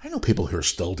I know people who are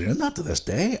still doing that to this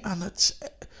day, and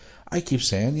I keep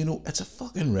saying, you know, it's a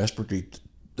fucking respiratory,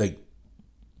 like,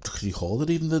 could you call it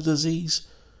even the disease?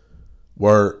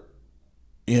 Where,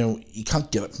 you know, you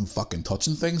can't get it from fucking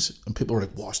touching things, and people are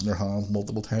like washing their hands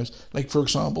multiple times. Like, for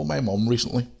example, my mum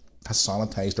recently has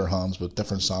sanitised her hands with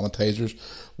different sanitisers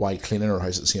while cleaning her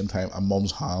house at the same time, and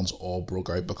mum's hands all broke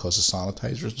out because of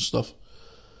sanitisers and stuff.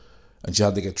 And she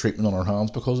had to get treatment on her hands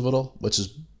because of it all, which is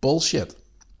bullshit.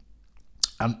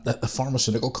 And the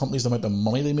pharmaceutical companies, the amount of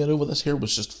money they made over this here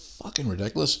was just fucking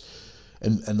ridiculous.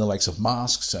 And the likes of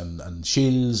masks and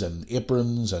shields and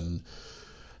aprons and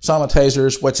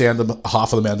sanitisers, which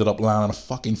half of them ended up lying in a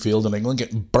fucking field in England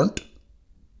getting burnt.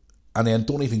 And then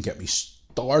don't even get me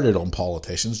started on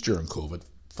politicians during COVID.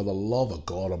 For the love of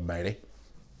God Almighty.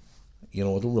 You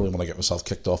know, I don't really want to get myself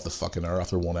kicked off the fucking air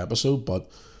after one episode,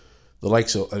 but the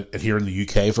likes of, here in the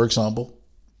UK, for example,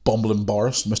 bumbling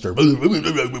Boris, Mr.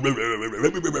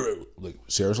 Like,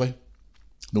 seriously?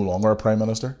 No longer a Prime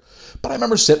Minister? But I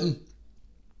remember sitting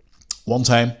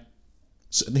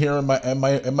here in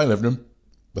my living room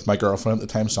with my girlfriend at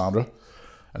the time, Sandra,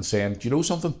 and saying, do you know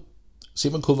something? See,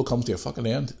 when COVID comes to a fucking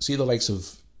end, see the likes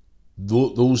of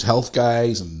those health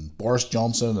guys and Boris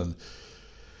Johnson and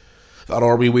that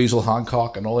RB Weasel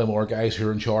Hancock and all them other guys who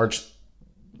are in charge,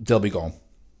 they'll be gone.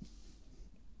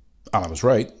 And I was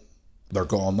right. They're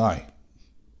gone now.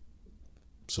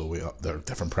 So they're a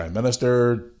different Prime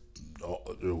Minister.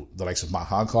 The likes of Matt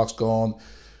Hancock's gone.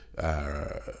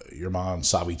 Your man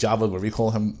Sabi Javid, whatever you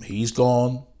call him, he's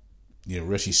gone. You know,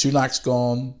 Rishi Sunak's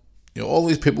gone. You know, all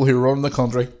these people who run the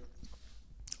country,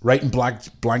 writing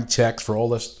blank checks for all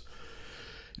this.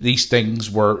 These things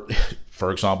were,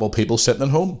 for example, people sitting at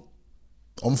home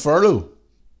on furlough.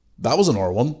 That was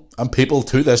another one. And people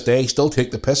to this day still take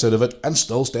the piss out of it and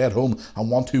still stay at home and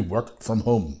want to work from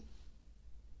home.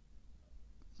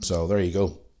 So there you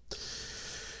go.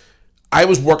 I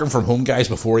was working from home, guys,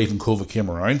 before even COVID came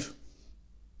around.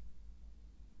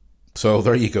 So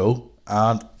there you go.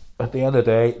 And at the end of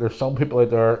the day, there's some people out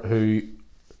there who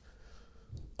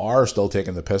are still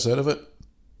taking the piss out of it.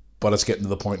 But it's getting to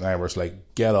the point now where it's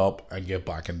like, get up and get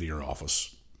back into your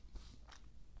office.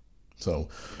 So,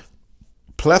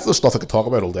 plethora of stuff I could talk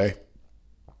about all day.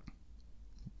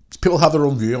 People have their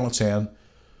own view on it, saying,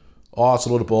 oh, it's a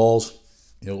load of balls.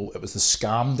 You know, it was the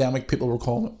scam-demic, people were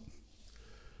calling it.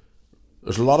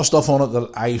 There's a lot of stuff on it that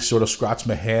I sort of scratch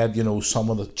my head. You know, some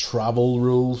of the travel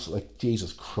rules, like,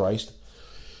 Jesus Christ.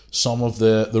 Some of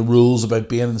the rules about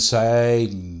being inside,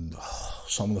 and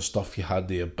some of the stuff you had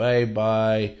to abide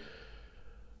by.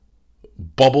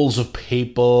 Bubbles of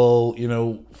people, you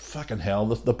know, fucking hell,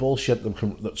 the bullshit,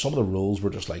 some of the rules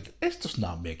were just like, this does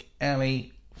not make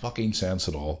any fucking sense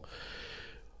at all.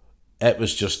 It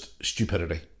was just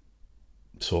stupidity.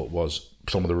 So it was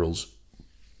some of the rules.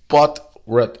 But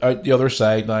we're out the other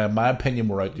side now. In my opinion,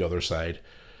 we're out the other side,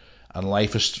 and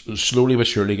life is slowly but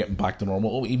surely getting back to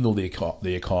normal. Even though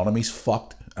the economy's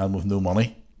fucked and with no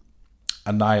money,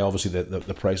 and now obviously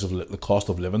the price of the cost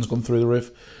of living's gone through the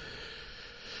roof.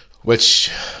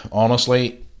 Which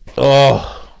honestly,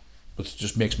 it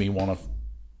just makes me want to.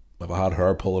 If I had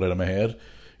hair, pull it out of my head.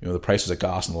 You know, the prices of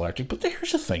gas and electric. But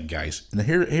here's the thing, guys, and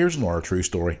here's another true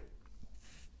story.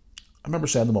 I remember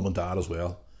saying to mum and dad as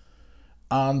well,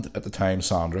 and at the time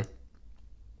Sandra,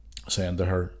 saying to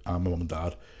her and my mum and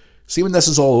dad, see, when this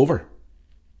is all over,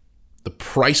 the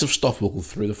price of stuff will go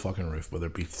through the fucking roof, whether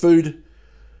it be food,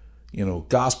 you know,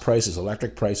 gas prices,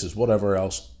 electric prices, whatever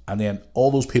else, and then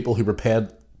all those people who were paid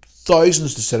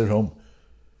thousands to sit at home.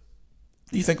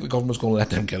 Do you think the government's going to let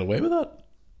them get away with that?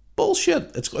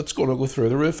 Bullshit. It's going to go through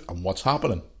the roof. And what's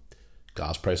happening?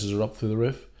 Gas prices are up through the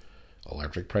roof.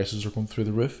 Electric prices are going through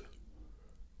the roof.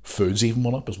 Food's even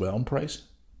went up as well in price.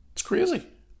 It's crazy.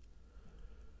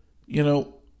 You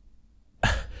know,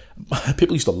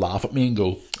 people used to laugh at me and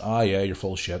go, yeah, you're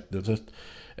full of shit.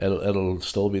 It'll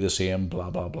still be the same, blah,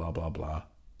 blah, blah, blah, blah.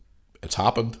 It's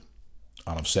happened.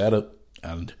 And I've said it.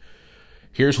 And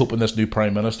here's hoping this new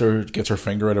Prime Minister gets her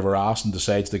finger out of her ass and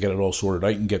decides to get it all sorted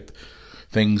out and get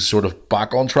things sort of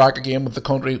back on track again with the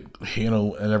country. You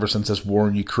know, and ever since this war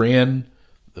in Ukraine,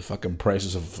 the fucking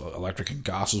prices of electric and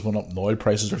gas has went up, and oil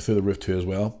prices are through the roof too as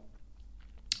well.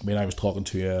 I mean, I was talking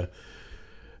to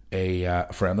a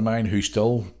friend of mine who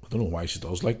still, I don't know why she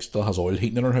does, still has oil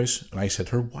heating in her house. And I said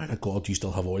to her, why the God do you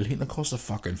still have oil heating? It costs a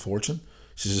fucking fortune.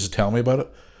 She says, tell me about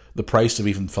it. The price to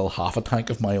even fill half a tank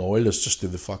of my oil is just through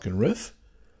the fucking roof.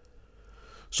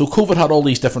 So COVID had all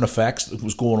these different effects that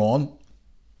was going on,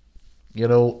 you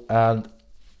know, and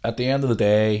at the end of the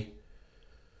day,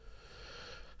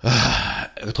 I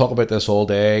could talk about this all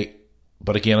day,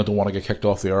 but again, I don't want to get kicked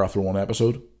off the air after one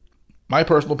episode. My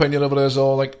personal opinion of it is,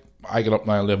 I get up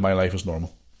now and live my life as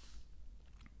normal.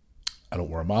 I don't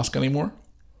wear a mask anymore.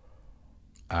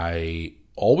 I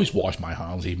always wash my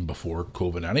hands even before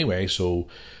COVID anyway, so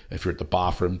if you're at the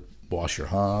bathroom, wash your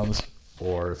hands,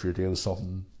 or if you're doing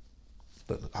something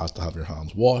that has to have your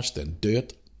hands washed, then do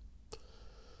it.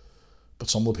 But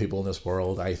some of the people in this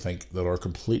world, I think, that are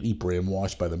completely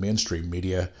brainwashed by the mainstream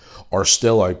media are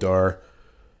still out there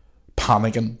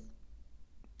panicking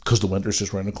because the winter's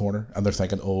just around the corner, and they're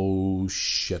thinking, oh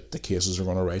shit, the cases are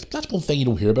going to rise. But that's one thing you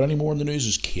don't hear about anymore in the news,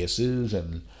 is cases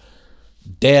and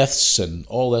deaths and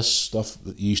all this stuff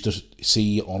that you used to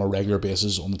see on a regular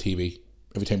basis on the TV.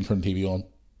 Every time you turn the TV on,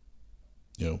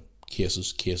 you know,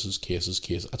 cases.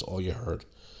 That's all you heard.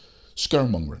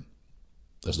 Scaremongering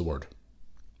is the word.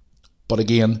 But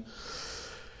again,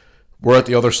 we're at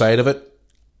the other side of it,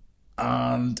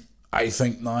 and I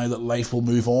think now that life will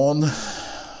move on,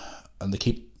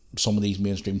 and some of these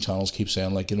mainstream channels keep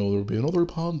saying, there'll be another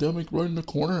pandemic round the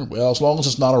corner. Well, as long as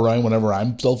it's not around whenever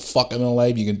I'm still fucking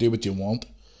alive, you can do what you want.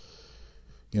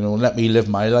 You know, let me live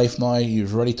my life now.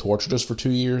 You've already tortured us for 2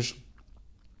 years.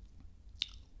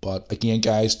 But again,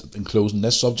 guys, in closing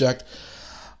this subject,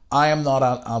 I am not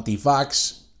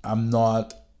anti-vax. I'm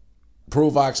not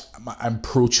pro-vax. I'm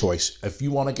pro-choice. If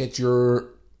you want to get your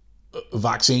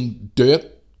vaccine, do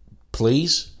it,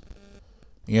 please.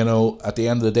 You know, at the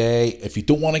end of the day, if you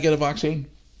don't want to get a vaccine,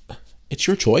 it's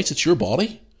your choice. It's your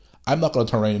body. I'm not going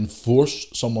to turn around and force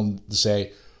someone to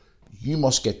say, you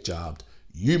must get jabbed.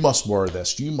 You must wear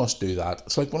this. You must do that.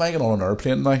 It's like when I get on an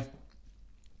airplane now,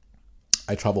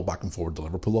 I travel back and forward to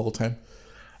Liverpool all the time.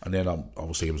 And then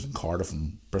obviously I was in Cardiff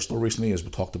and Bristol recently, as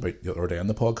we talked about the other day in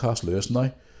the podcast, Lewis and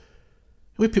I.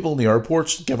 We had people in the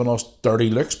airports giving us dirty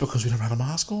looks because we never had a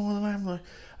mask on. And I'm like,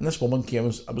 and this woman came,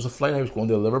 it was a flight, I was going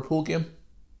to a Liverpool game.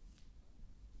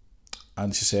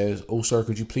 And she says, oh sir,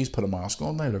 could you please put a mask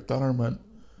on? And I looked at her and went,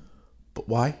 but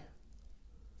why?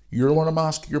 You're wearing a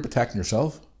mask, you're protecting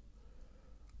yourself.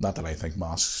 Not that I think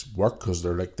masks work, because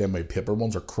they're like, them my paper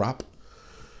ones are crap.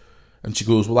 And she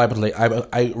goes, well,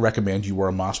 I recommend you wear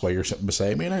a mask while you're sitting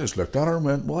beside me. And I just looked at her and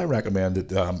went, well, I recommend it.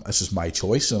 This is my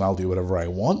choice and I'll do whatever I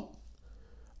want.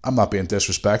 I'm not being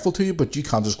disrespectful to you, but you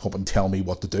can't just come up and tell me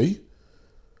what to do.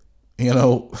 You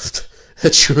know,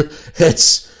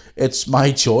 it's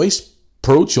my choice.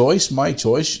 Pro-choice, my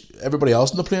choice. Everybody else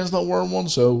in the plane's not wearing one,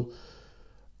 so...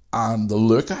 And the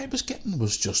look I was getting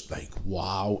was just like,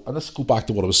 wow. And let's go back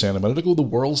to what I was saying a minute ago. The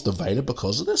world's divided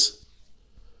because of this.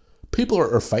 People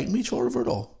are fighting each other over it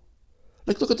all.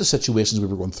 Like, look at the situations we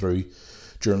were going through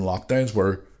during lockdowns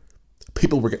where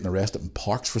people were getting arrested in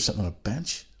parks for sitting on a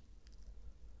bench.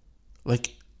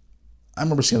 Like, I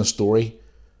remember seeing a story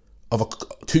of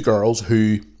two girls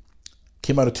who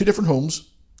came out of two different homes,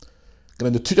 got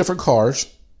into two different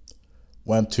cars,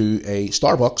 went to a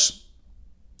Starbucks,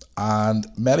 and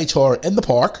met each other in the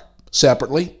park,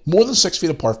 separately, more than 6 feet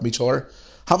apart from each other,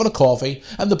 having a coffee,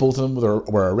 and the both of them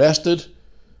were arrested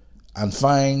and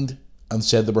fined and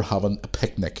said they were having a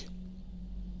picnic.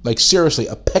 Like, seriously,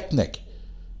 a picnic.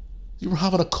 You were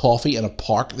having a coffee in a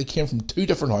park. They came from two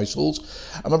different households.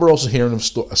 I remember also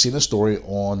seeing a story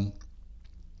on,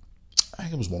 I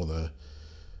think it was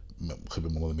could be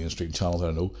one of the mainstream channels, I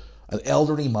don't know. An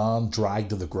elderly man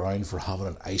dragged to the ground for having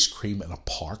an ice cream in a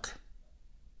park.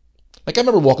 Like, I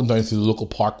remember walking down through the local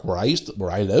park where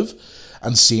I live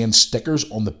and seeing stickers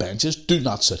on the benches, do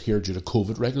not sit here due to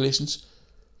COVID regulations.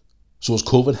 So is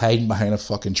COVID hiding behind a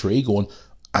fucking tree going,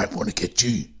 I'm going to get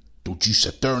you. Don't you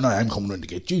sit there now, I'm coming in to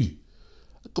get you.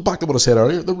 Go back to what I said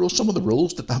earlier, some of the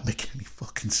rules did not make any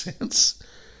fucking sense.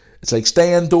 It's like,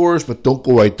 stay indoors, but don't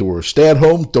go outdoors. Stay at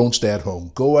home, don't stay at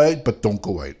home. Go out, but don't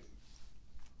go out.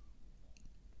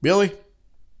 Really?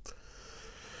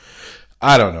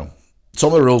 I don't know.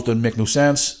 Some of the rules didn't make no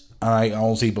sense, and I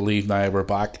honestly believe now we're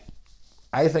back.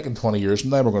 I think in 20 years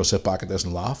from now we're going to sit back at this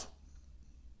and laugh.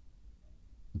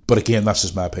 But again, that's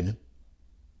just my opinion.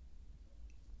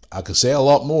 I could say a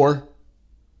lot more.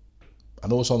 I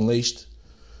know it's Unleashed,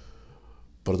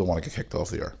 but I don't want to get kicked off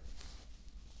the air.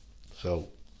 So,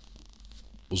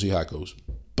 we'll see how it goes.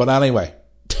 But anyway,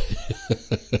 I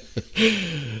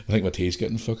think my tea's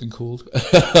getting fucking cold.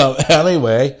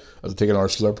 Anyway, I'll take another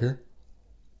slurp here.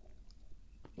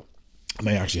 I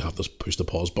may actually have to push the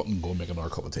pause button and go and make another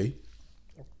cup of tea.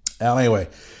 Anyway,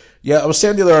 yeah, I was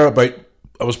saying the other about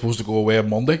I was supposed to go away on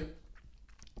Monday.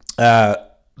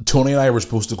 Tony and I were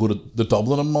supposed to go to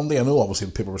Dublin on Monday. I know obviously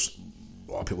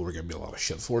a lot of people were giving me a lot of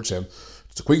shit for it, saying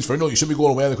it's the Queen's funeral, you should be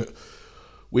going away.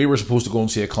 We were supposed to go and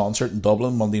see a concert in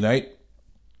Dublin Monday night.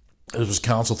 It was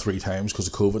cancelled 3 times because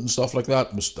of COVID and stuff like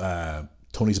that.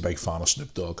 Tony's a big fan of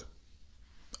Snoop Dogg,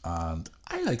 and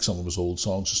I like some of his old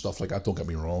songs and stuff like that, don't get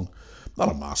me wrong.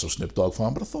 Not a massive Snoop Dogg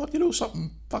fan, but I thought,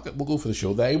 something, fuck it, we'll go for the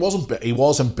show there. He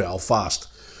was in Belfast,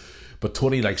 but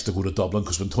Tony likes to go to Dublin,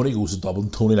 because when Tony goes to Dublin,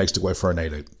 Tony likes to go out for a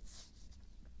night out.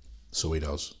 So he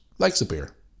does. Likes a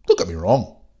beer. Don't get me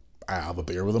wrong, I have a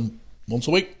beer with him once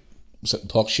a week. Sit and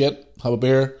talk shit, have a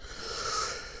beer.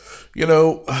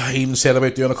 I even said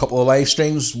about doing a couple of live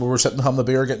streams where we're sitting having the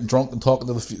beer, getting drunk and talking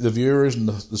to the viewers and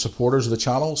the supporters of the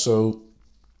channel. So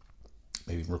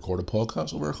maybe even record a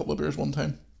podcast over a couple of beers one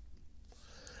time.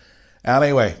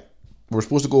 Anyway, we're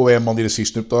supposed to go away on Monday to see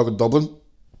Snoop Dogg in Dublin.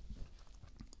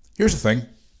 Here's the thing.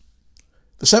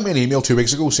 They sent me an email 2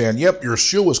 weeks ago saying, yep, your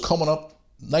show is coming up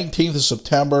 19th of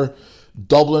September,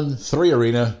 Dublin, 3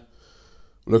 Arena.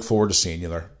 Look forward to seeing you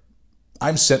there.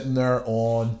 I'm sitting there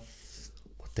on...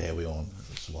 What day are we on?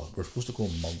 We're supposed to go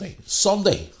on Monday.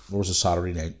 Sunday. Or was it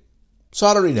Saturday night?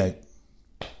 Saturday night.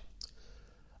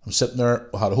 I'm sitting there.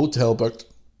 We had a hotel booked.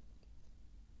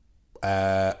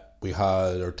 We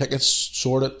had our tickets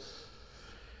sorted.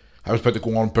 I was about to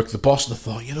go on and book the bus, and I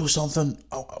thought, something?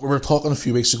 We were talking a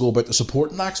few weeks ago about the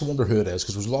supporting acts. I wonder who it is,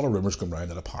 because there's a lot of rumours going around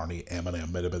that apparently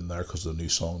Eminem might have been there because of the new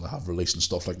song they have released and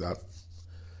stuff like that.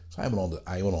 So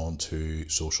I went on to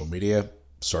social media,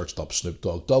 searched up Snoop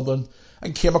Dogg Dublin,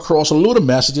 and came across a load of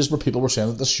messages where people were saying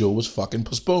that the show was fucking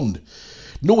postponed.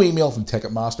 No email from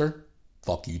Ticketmaster.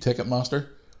 Fuck you, Ticketmaster.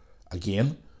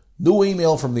 Again, no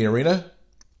email from the arena.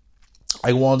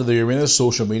 I go on to the arena's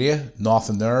social media,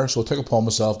 nothing there. So I took upon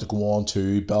myself to go on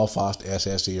to Belfast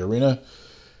SSE Arena,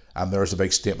 and there's a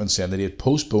big statement saying that he had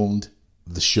postponed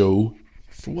the show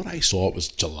for what I saw it was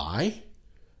July.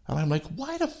 And I'm like,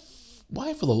 why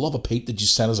for the love of Pete did you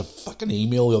send us a fucking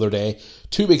email the other day,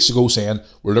 2 weeks ago, saying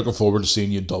we're looking forward to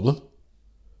seeing you in Dublin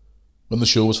when the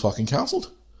show was fucking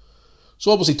cancelled?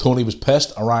 So obviously Tony was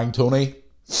pissed. I rang Tony,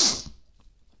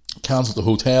 cancelled the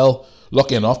hotel.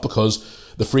 Lucky enough, because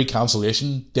the free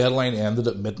cancellation deadline ended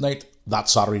at midnight that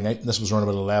Saturday night, and this was around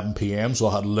about 11 p.m, so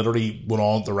I had literally went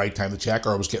on at the right time to check,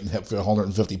 or I was getting hit for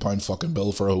 £150 fucking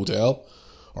bill for a hotel,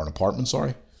 or an apartment,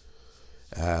 sorry.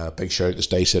 Big shout out to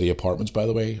Stay City Apartments, by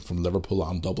the way, from Liverpool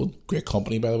and Dublin. Great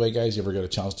company, by the way, guys. You ever get a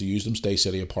chance to use them, Stay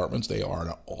City Apartments, they are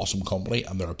an awesome company,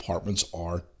 and their apartments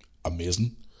are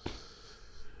amazing.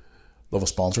 Love a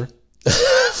sponsor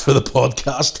for the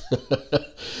podcast.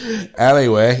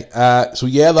 Anyway, so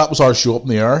yeah, that was our show up in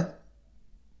the air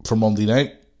for Monday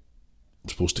night. I'm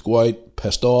supposed to go out,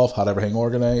 pissed off, had everything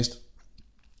organised,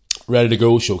 ready to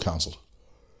go, show cancelled.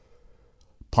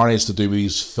 Apparently it's to do with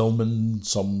he's filming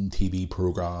some TV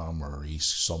programme or he's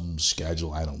some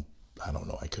schedule. I don't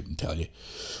know, I couldn't tell you.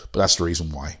 But that's the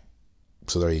reason why.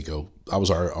 So there you go. That was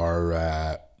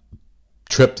our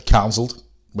trip cancelled,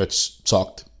 which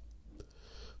sucked.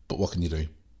 But what can you do?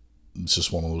 It's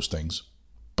just one of those things.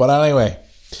 But anyway,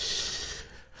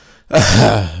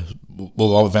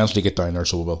 we'll eventually get down there,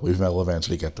 so we will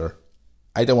eventually get there.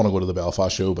 I didn't want to go to the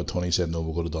Belfast show, but Tony said no,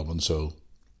 we'll go to Dublin, so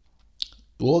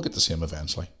we'll get to see him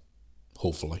eventually.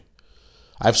 Hopefully.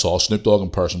 I've saw Snoop Dogg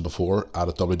in person before at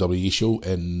a WWE show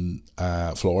in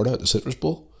Florida at the Citrus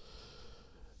Bowl.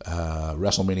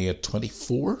 WrestleMania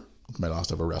 24, my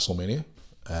last ever WrestleMania.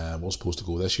 Was supposed to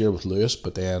go this year with Lewis,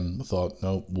 but then I thought,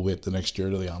 no, we'll wait the next year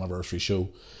to the anniversary show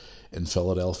in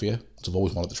Philadelphia. So I've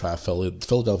always wanted to try a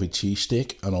Philadelphia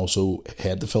cheesesteak and also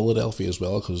head to Philadelphia as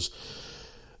well, because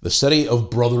the city of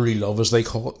brotherly love, as they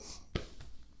call it.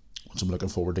 So I'm looking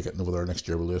forward to getting over there next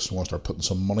year with Lewis. I want to start putting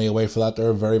some money away for that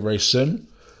there very, very soon.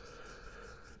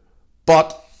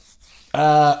 But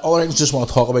other things I just want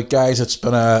to talk about, guys. It's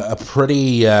been a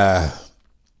pretty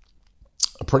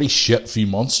shit few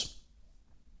months.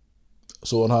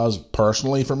 So it has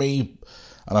personally for me,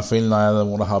 and I feel now I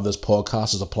want to have this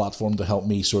podcast as a platform to help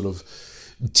me sort of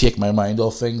take my mind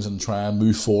off things and try and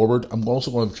move forward. I'm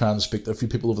also going to try and speak to a few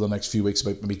people over the next few weeks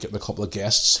about maybe getting a couple of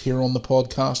guests here on the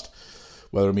podcast,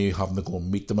 whether me having to go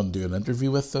and meet them and do an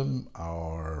interview with them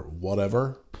or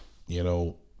whatever. You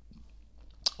know,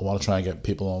 I want to try and get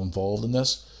people involved in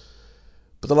this.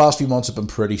 But the last few months have been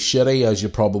pretty shitty, as you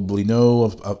probably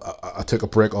know. I took a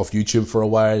break off YouTube for a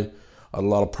while. I had a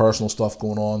lot of personal stuff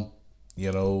going on,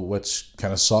 you know, which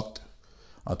kind of sucked.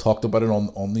 I talked about it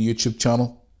on the YouTube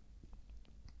channel.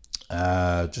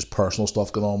 Just personal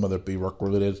stuff going on, whether it be work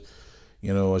related.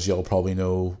 You know, as y'all probably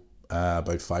know,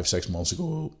 about 5-6 months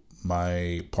ago,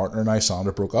 my partner and I,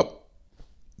 Sandra, broke up,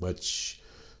 which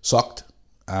sucked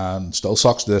and still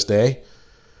sucks to this day.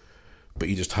 But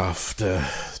you just have to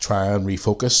try and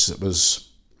refocus.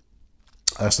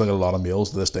 I still get a lot of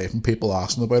mails to this day from people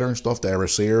asking about her and stuff. Do I ever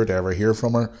see her? Do I ever hear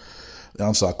from her? The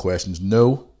answer to that question is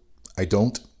no, I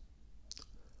don't.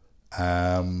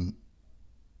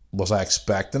 Was I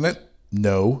expecting it?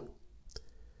 No.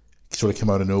 It sort of came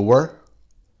out of nowhere.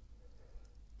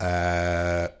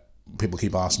 People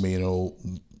keep asking me, you know,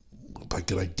 about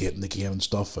could I date in the game and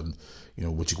stuff, and you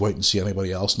know, would you go out and see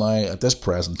anybody else now? At this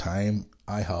present time,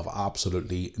 I have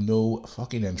absolutely no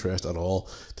fucking interest at all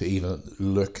to even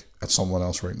look at someone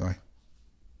else right now.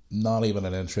 Not even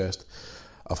an interest.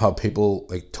 I've had people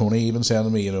like Tony even saying to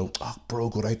me, you know, oh, bro,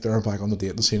 go out there and back on the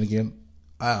dating scene again.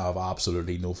 I have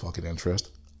absolutely no fucking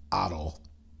interest at all.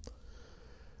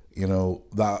 You know,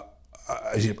 that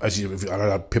as you I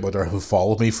had people out there who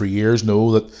followed me for years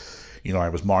know that, you know, I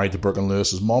was married to Brooke and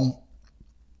Lewis's mum.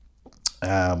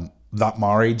 That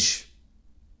marriage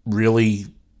really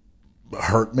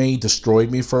hurt me,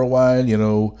 destroyed me for a while. You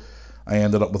know, I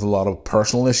ended up with a lot of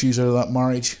personal issues out of that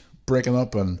marriage breaking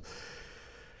up, and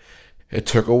it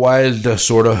took a while to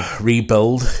sort of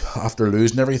rebuild after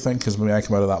losing everything, because when I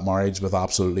came out of that marriage with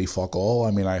absolutely fuck all.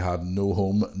 I mean, I had no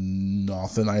home,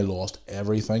 nothing. I lost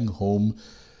everything. Home,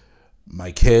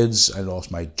 my kids, I lost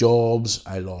my jobs,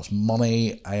 I lost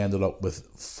money. I ended up with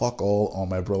fuck all on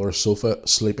my brother's sofa,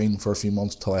 sleeping for a few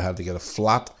months till I had to get a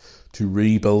flat to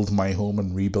rebuild my home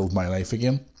and rebuild my life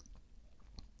again,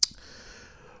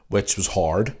 which was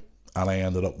hard. And I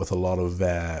ended up with a lot of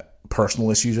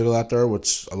personal issues out of that there,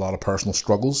 which a lot of personal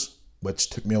struggles, which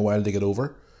took me a while to get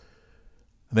over.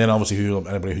 And then obviously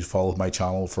anybody who's followed my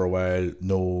channel for a while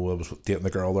know I was dating the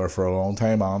girl there for a long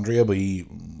time, Andrea. We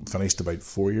finished about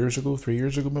 3 years ago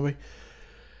maybe.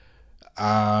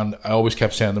 And I always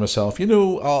kept saying to myself, you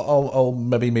know, I'll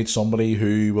maybe meet somebody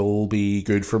who will be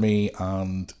good for me,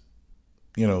 and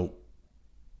you know,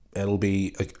 it'll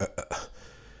be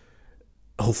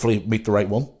hopefully meet the right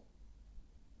one.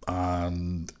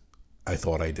 And I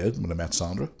thought I did when I met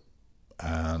Sandra,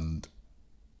 and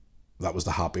that was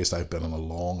the happiest I've been in a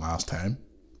long ass time.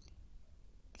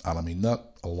 And I mean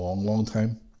that, a long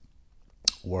time,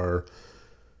 where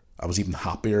I was even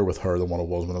happier with her than what I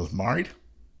was when I was married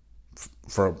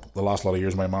for the last lot of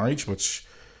years of my marriage, which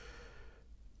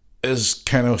is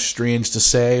kind of strange to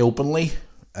say openly.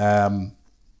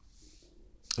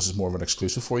 This is more of an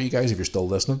exclusive for you guys if you're still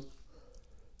listening.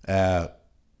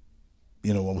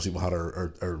 You know, obviously we had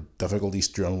our difficulties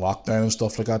during lockdown and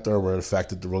stuff like that there, where it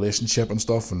affected the relationship and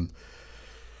stuff, and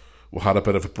we had a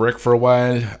bit of a break for a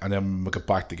while, and then we got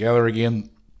back together again.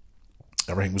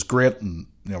 Everything was great, and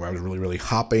you know, I was really, really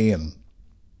happy, and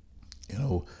you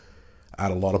know, I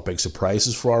had a lot of big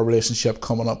surprises for our relationship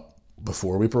coming up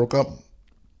before we broke up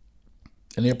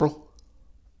in April,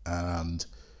 and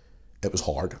it was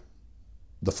hard.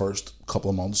 The first couple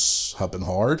of months have been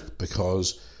hard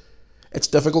because it's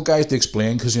difficult, guys, to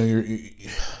explain, because you know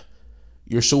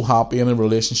you're so happy in a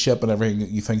relationship and everything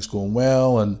you think's going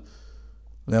well, and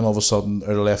then all of a sudden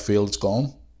out of left field it's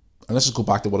gone. And let's just go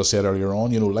back to what I said earlier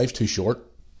on. You know, life's too short.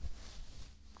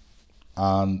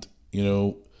 And,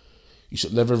 you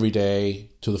should live every day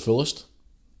to the fullest,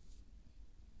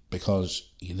 because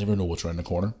you never know what's around the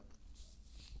corner.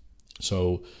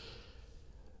 So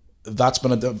that's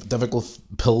been a difficult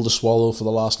pill to swallow for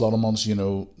the last lot of months.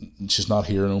 She's not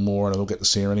here no more, and I don't get to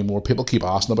see her anymore. People keep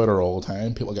asking about her all the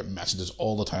time. People get messages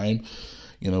all the time.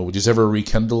 Would you ever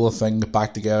rekindle a thing, get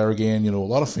back together again? A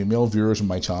lot of female viewers on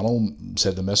my channel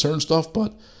said they miss her and stuff,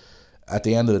 but at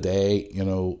the end of the day,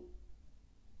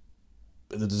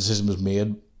 the decision was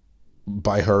made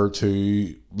by her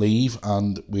to leave,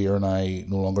 and we are now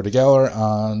no longer together,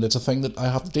 and it's a thing that I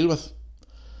have to deal with.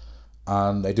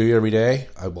 And I do every day.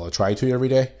 I try to every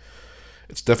day.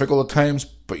 It's difficult at times,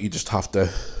 but you just have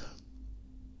to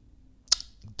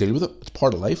deal with it. It's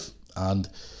part of life. And,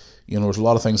 there's a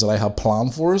lot of things that I have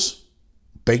planned for us.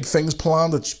 Big things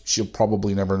planned that she'll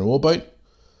probably never know about.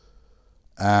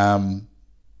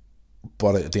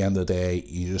 But at the end of the day,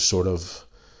 you just sort of...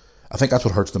 I think that's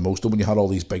what hurts the most, when you had all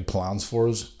these big plans for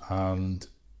us, and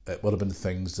it would have been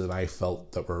things that I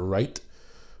felt that were right,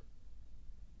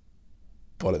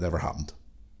 but it never happened.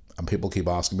 And people keep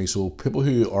asking me, so people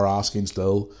who are asking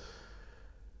still,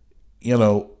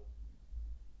 I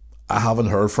haven't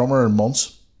heard from her in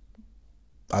months.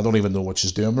 I don't even know what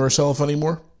she's doing with herself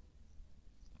anymore.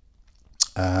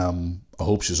 I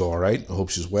hope she's alright. I hope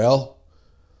she's well.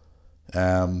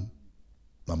 And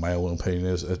my own opinion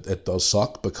is it does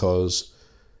suck, because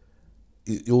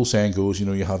the old saying goes,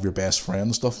 you have your best friend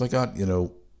and stuff like that.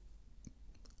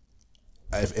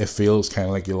 It feels kind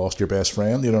of like you lost your best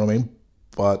friend, you know what I mean?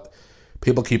 But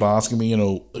people keep asking me,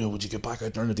 would you get back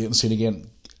out there on the dating scene again?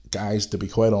 Guys, to be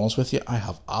quite honest with you, I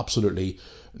have absolutely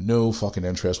no fucking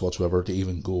interest whatsoever to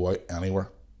even go out anywhere.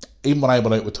 Even when I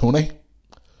went out with Tony,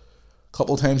 a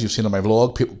couple of times you've seen on my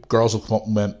vlog, girls have come up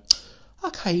and went,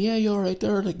 okay, yeah, you're right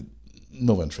there. Like,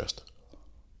 no interest.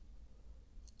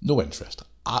 No interest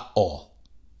at all.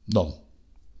 None.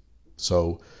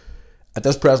 So, at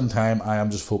this present time, I am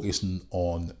just focusing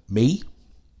on me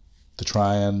to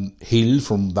try and heal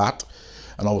from that,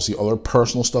 and obviously other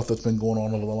personal stuff that's been going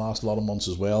on over the last lot of months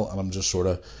as well. And I'm just sort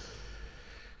of...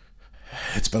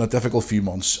 It's been a difficult few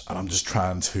months, and I'm just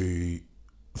trying to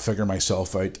figure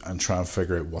myself out and try and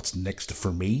figure out what's next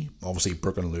for me. Obviously,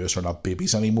 Brooke and Lewis are not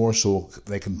babies anymore, so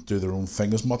they can do their own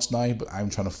thing as much now, but I'm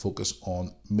trying to focus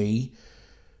on me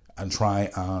and try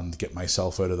and get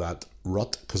myself out of that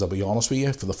rut. Because I'll be honest with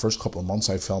you, for the first couple of months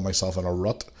I found myself in a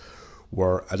rut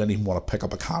where I didn't even want to pick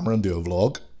up a camera and do a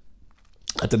vlog.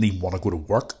 I didn't even want to go to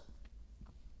work.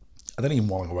 I didn't even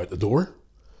want to go out the door.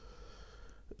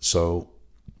 So...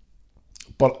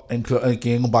 But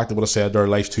again, going back to what I said there,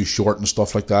 life's too short and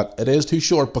stuff like that. It is too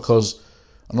short, because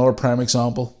another prime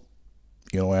example,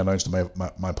 I announced in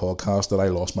my podcast that I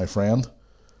lost my friend,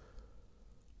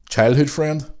 childhood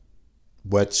friend,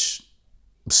 which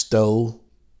still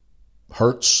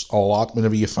hurts a lot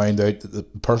whenever you find out that the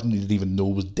person you didn't even know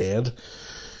was dead.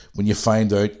 When you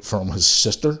find out from his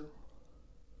sister,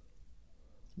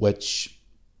 which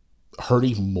hurt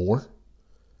even more.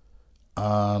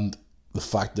 And the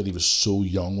fact that he was so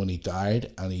young when he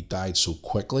died, and he died so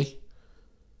quickly,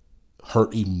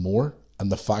 hurt even more. And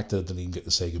the fact that I didn't even get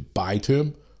to say goodbye to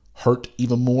him hurt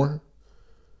even more.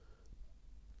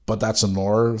 But that's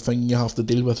another thing you have to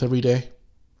deal with every day.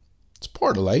 It's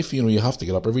part of life, you have to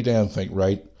get up every day and think,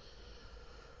 right,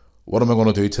 what am I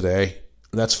going to do today?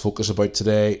 Let's focus about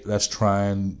today. Let's try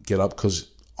and get up,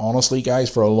 because honestly, guys,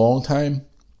 for a long time,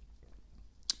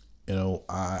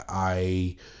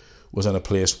 I was in a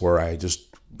place where I just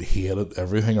hated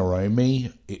everything around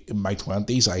me. In my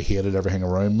 20s, I hated everything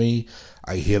around me.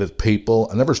 I hated people.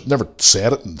 I never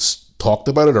said it and talked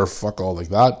about it or fuck all like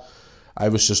that. I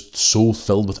was just so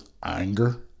filled with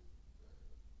anger.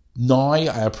 Now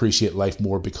I appreciate life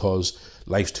more, because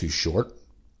life's too short.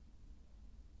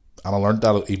 And I learned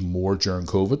that even more during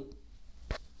COVID.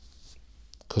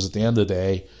 Because at the end of the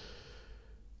day,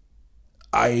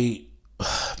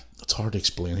 it's hard to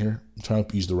explain here. I'm trying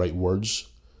to use the right words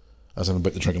as I'm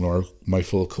about to drink another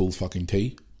mouthful of cold fucking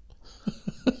tea.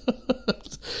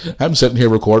 I'm sitting here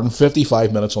recording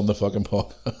 55 minutes on the fucking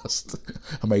podcast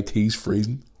and my tea's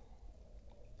freezing.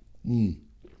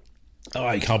 Oh,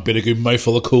 I can't beat a good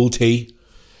mouthful of cold tea.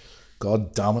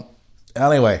 God damn it.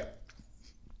 Anyway,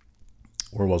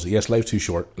 where was it? Yes, life's too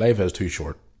short. Life is too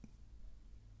short.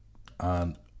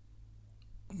 And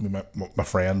my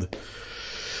friend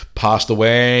passed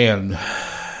away, and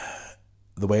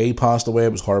the way he passed away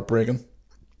was heartbreaking.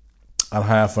 And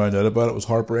how I found out about it was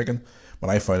heartbreaking. When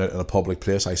I found it in a public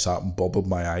place, I sat and bubbled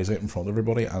my eyes out in front of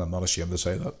everybody, and I'm not ashamed to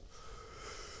say that.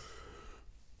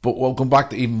 But we'll come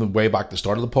back to even the way back to the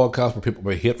start of the podcast where people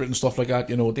about hatred and stuff like that.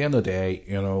 You know, at the end of the day,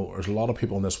 you know, there's a lot of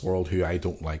people in this world who I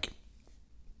don't like.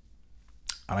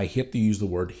 And I hate to use the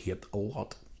word hate a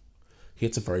lot.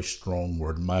 Hate's a very strong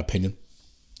word in my opinion.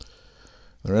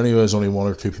 There really is only one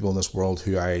or two people in this world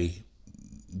who I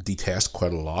detest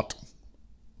quite a lot.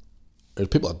 There's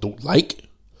people I don't like.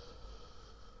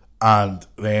 And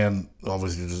then,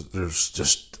 obviously, there's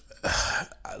just...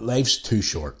 life's too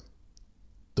short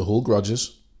to hold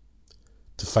grudges,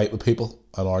 to fight with people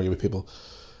and argue with people.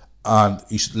 And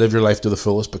you should live your life to the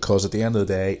fullest, because at the end of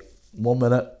the day, 1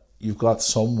 minute, you've got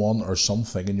someone or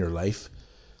something in your life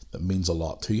that means a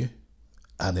lot to you.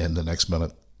 And then the next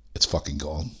minute, it's fucking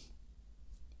gone.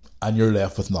 And you're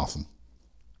left with nothing.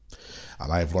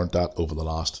 And I've learned that over the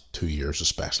last 2 years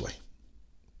especially.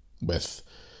 With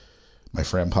my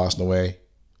friend passing away,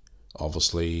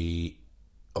 obviously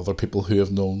other people who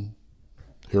have known,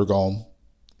 who are gone,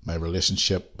 my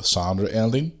relationship with Sandra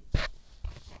ending.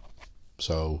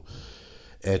 So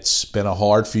it's been a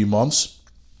hard few months,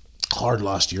 hard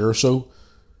last year or so,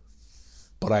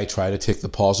 but I try to take the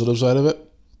positives out of it,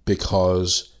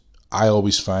 because I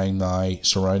always find now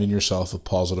surrounding yourself with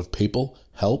positive people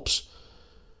helps.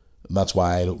 And that's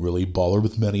why I don't really bother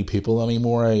with many people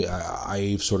anymore.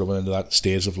 I've sort of went into that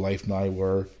stage of life now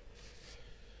where,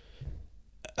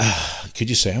 could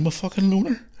you say I'm a fucking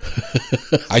loner?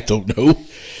 I don't know.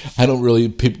 I don't really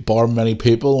bother many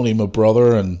people, only my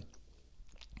brother and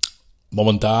mum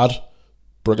and dad,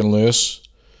 Brooke and Lewis.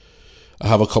 I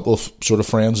have a couple of sort of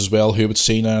friends as well who I would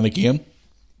see now and again.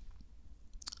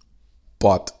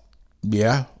 But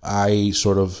yeah, I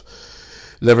sort of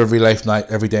live every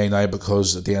day now,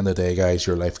 because at the end of the day, guys,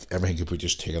 your life, everything could be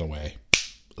just taken away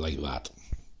like that.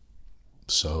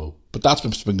 So, but that's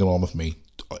been going on with me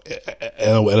in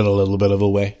a little bit of a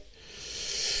way.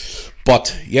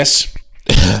 But yes,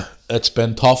 it's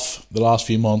been tough the last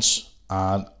few months,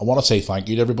 and I want to say thank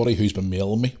you to everybody who's been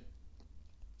mailing me.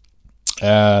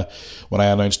 When I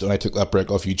announced when I took that break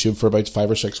off YouTube for about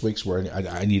 5 or 6 weeks, where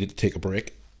I needed to take a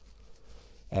break.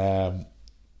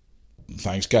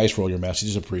 Thanks guys for all your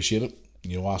messages, appreciate it.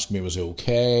 You know, asking me was it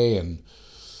okay, and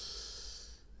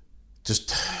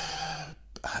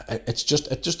it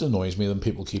just annoys me when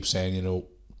people keep saying, you know,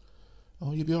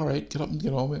 oh, you'll be alright, get up and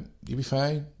get on with it, you'll be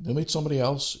fine, you'll meet somebody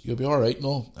else, you'll be alright.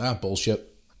 No,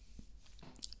 bullshit.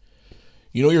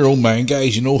 You know your own mind,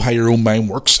 guys, you know how your own mind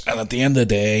works, and at the end of the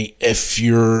day, if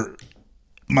your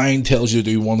mind tells you to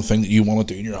do one thing that you want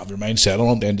to do and you have your mind set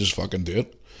on it, then just fucking do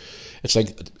it. It's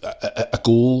like a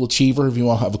goal achiever. If you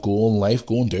want to have a goal in life,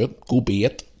 go and do it. Go be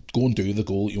it. Go and do the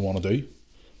goal that you want to do.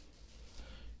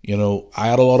 You know, I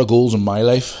had a lot of goals in my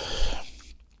life,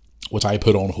 which I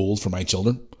put on hold for my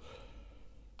children.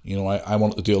 You know, I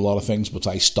wanted to do a lot of things, but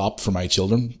I stopped for my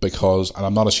children because, and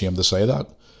I'm not ashamed to say that,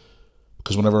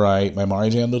 because whenever my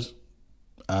marriage ended,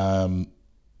 you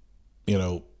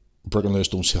know, Brooke and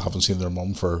Lewis haven't seen their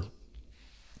mum for,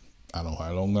 I don't know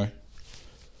how long now.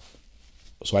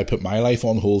 So I put my life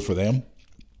on hold for them.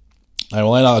 Now,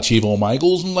 will I not achieve all my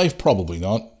goals in life? Probably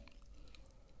not.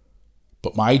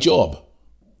 But my job,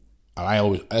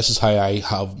 and this is how I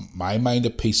have my mind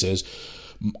at peace, is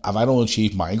if I don't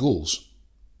achieve my goals,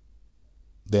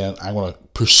 then I'm going to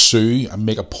pursue and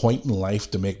make a point in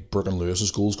life to make Brooke and Lewis's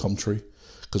goals come true.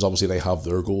 Because obviously they have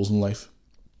their goals in life.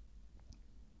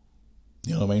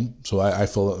 You know what I mean? So I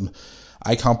feel that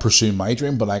I can't pursue my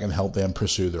dream, but I can help them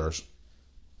pursue theirs.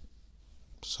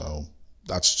 So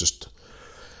that's just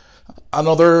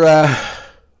another,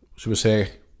 should we say,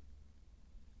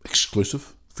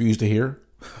 exclusive for you to hear.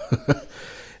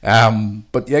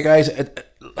 But yeah, guys,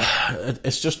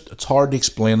 it's hard to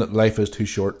explain that life is too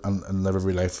short and live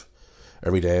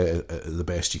every day the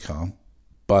best you can.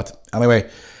 But anyway,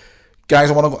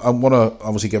 guys, I want to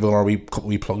obviously give a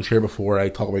couple of plugs here before I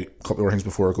talk about a couple of other things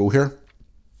before I go here.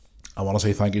 I want to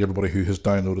say thank you to everybody who has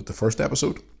downloaded the first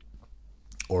episode,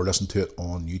 or listen to it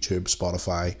on YouTube,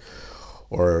 Spotify,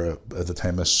 or at the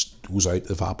time this goes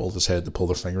out, if Apple decided to pull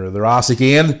their finger in their ass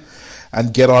again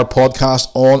and get our podcast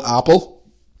on Apple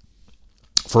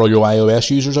for all your iOS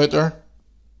users out there.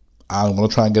 And I'm going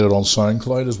to try and get it on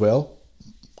SoundCloud as well,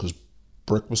 because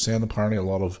Brooke was saying apparently a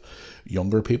lot of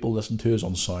younger people listen to us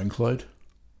on SoundCloud.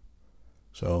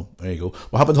 So there you go.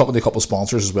 We'll have been talking to a couple of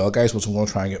sponsors as well, guys, which I'm going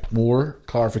to try and get more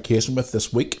clarification with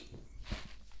this week.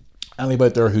 Anybody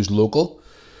out there who's local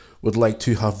would like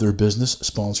to have their business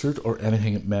sponsored or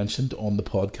anything mentioned on the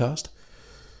podcast,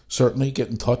 certainly get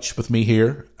in touch with me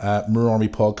here at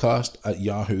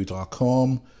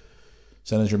moorarmypodcast@yahoo.com.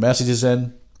 Send us your messages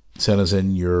in. Send us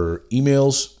in your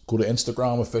emails. Go to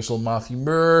Instagram, official Matthew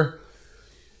Moore.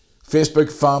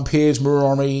 Facebook fan page, Moor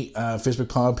Army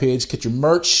Facebook fan page. Get your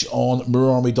merch on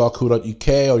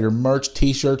moorarmy.co.uk. All your merch,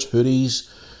 t-shirts, hoodies.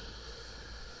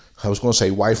 I was going to say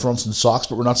Y-fronts and socks,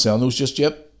 but we're not selling those just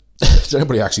yet. Does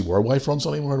anybody actually wear Y-fronts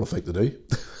anymore? I don't think they do.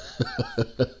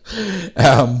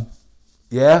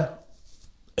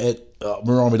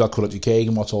 moorarmy.co.uk. You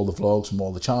can watch all the vlogs from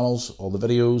all the channels, all the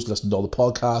videos, listen to all the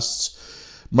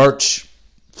podcasts, merch,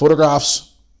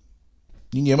 photographs.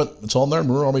 You name it, it's on there,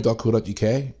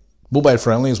 moorarmy.co.uk. Mobile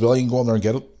friendly as well, you can go on there and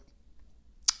get it.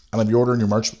 And if you're ordering your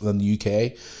merch within the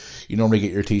UK, you normally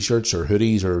get your t-shirts or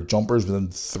hoodies or jumpers within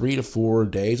 3 to 4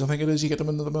 days, I think it is, you get them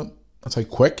into the mint. That's how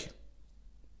quick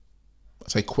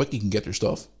you can get your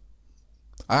stuff.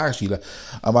 I'm actually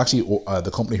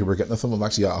the company who we're getting it from, I've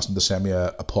actually asked them to send me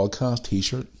a podcast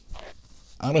t-shirt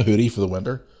and a hoodie for the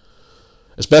winter.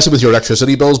 Especially with your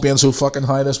electricity bills being so fucking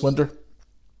high this winter.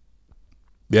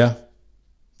 Yeah.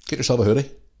 Get yourself a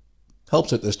hoodie.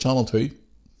 Helps out this channel too.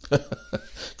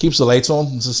 Keeps the lights on,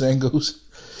 as the saying goes.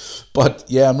 But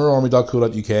yeah,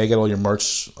 moorarmy.co.uk. Get all your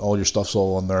merch, all your stuff's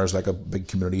all on there. There's like a big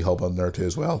community hub on there too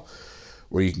as well,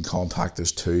 where you can contact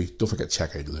us too. Don't forget to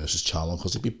check out Lewis's channel,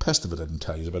 because he'd be pissed if I didn't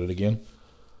tell you about it again.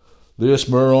 Lewis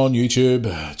Moore on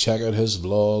YouTube. Check out his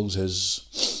vlogs,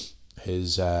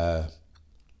 his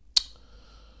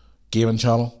gaming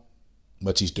channel,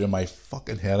 which he's doing my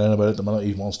fucking head in about at the minute.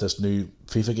 He wants this new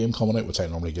FIFA game coming out, which I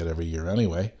normally get every year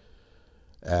anyway.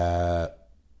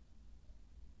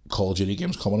 Call of Duty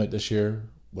game's coming out this year.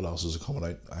 What else is it coming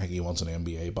out? I think he wants an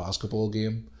NBA basketball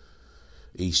game.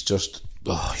 He's just,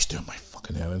 he's doing my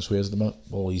fucking head in ways at the minute.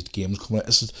 All these games coming out.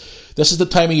 This is the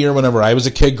time of year whenever I was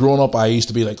a kid growing up, I used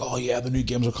to be like, oh yeah, the new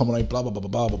games are coming out, blah, blah, blah,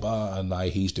 blah, blah, blah, and now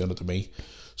he's doing it to me.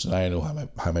 So now I know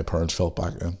how my parents felt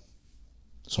back then.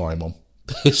 Sorry, Mum.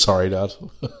 Sorry, Dad.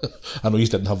 I know you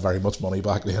didn't have very much money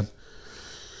back then.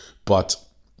 But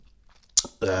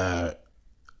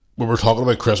we were talking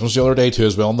about Christmas the other day too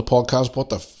as well on the podcast. What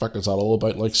the fuck is that all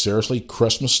about? Like, seriously,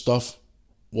 Christmas stuff?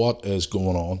 What is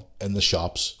going on in the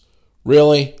shops?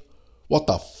 Really? What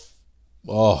the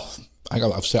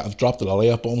I've dropped the lolly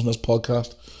F-bombs in this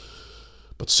podcast.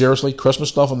 But seriously, Christmas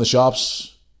stuff in the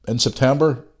shops in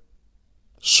September?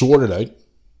 Sort it out.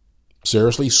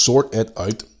 Seriously, sort it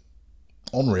out.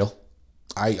 Unreal.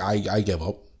 I give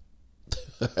up.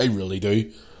 I really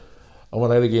do. I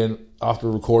went out again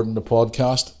after recording the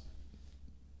podcast.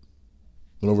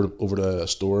 Went over to a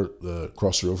store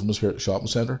across the road from us here at the shopping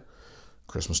centre.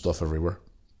 Christmas stuff everywhere.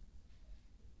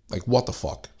 Like, what the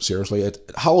fuck? Seriously,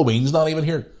 Halloween's not even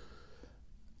here.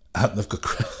 And they've got...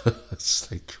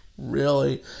 It's like,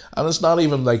 really? And it's not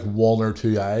even like one or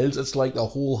two aisles. It's like the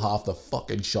whole half the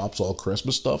fucking shop's all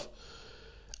Christmas stuff.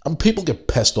 And people get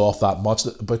pissed off that much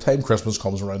that by the time Christmas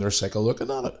comes around, they're sick of looking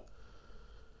at it.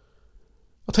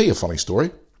 I'll tell you a funny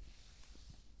story.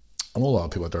 I know a lot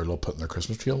of people out there love putting their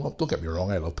Christmas tree up. Don't get me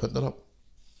wrong, I love putting it up.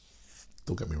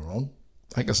 Don't get me wrong.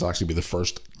 I think this will actually be the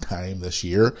first time this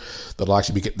year that I'll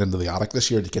actually be getting into the attic this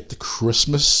year to get the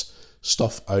Christmas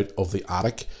stuff out of the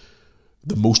attic.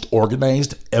 The most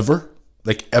organised ever.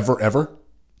 Like, ever.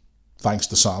 Thanks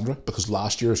to Sandra. Because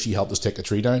last year she helped us take a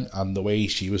tree down, and the way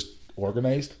she was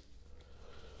organised.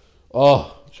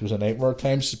 Oh, she was a nightmare at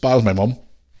times. As bad as my mum.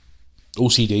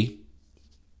 OCD.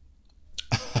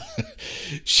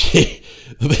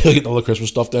 They'll get all the Christmas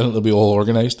stuff down, it'll be all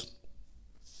organised.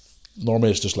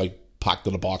 Normally it's just like packed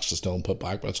in a box to still and put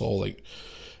back, but it's all like,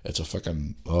 it's a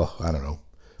fucking, I don't know.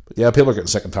 But yeah, people are getting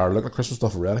sick and tired of looking at Christmas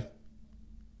stuff already.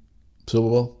 So,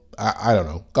 well, I don't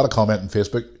know. Got a comment on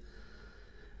Facebook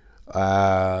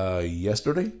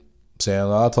yesterday saying,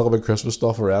 talk about Christmas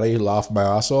stuff already, laughed my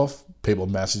ass off. People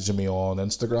messaging me on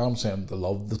Instagram saying they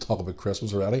love to talk about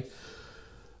Christmas already.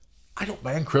 I don't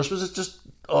mind Christmas, it's just,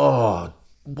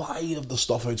 why have the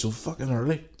stuff out so fucking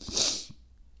early?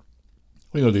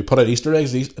 What are you going to do, put out Easter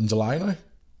eggs in July now?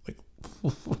 Like,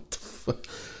 what the fuck?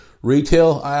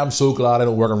 Retail, I am so glad I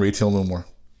don't work in retail no more.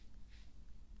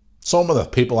 Some of the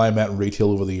people I met in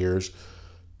retail over the years,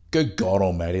 good God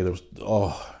almighty, there was,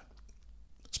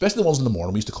 especially the ones in the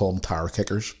morning, we used to call them tire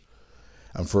kickers.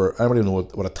 And for anybody who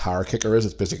knows what a tire kicker is,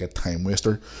 it's basically a time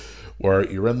waster, where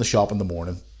you're in the shop in the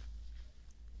morning.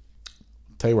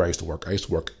 Tell you where I used to work. I used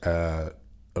to work at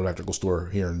an electrical store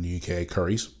here in the UK,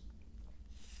 Curry's.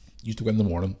 Used to go in the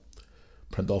morning,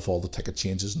 print off all the ticket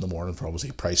changes in the morning for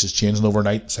obviously prices changing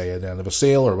overnight, say at the end of a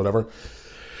sale or whatever.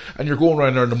 And you're going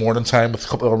around there in the morning time with a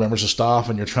couple of other members of staff,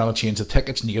 and you're trying to change the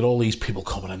tickets, and you get all these people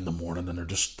coming in the morning, and they're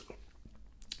just,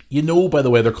 you know, by the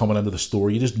way they're coming into the store,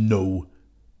 you just know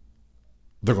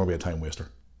they're going to be a time waster.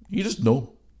 You just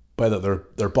know by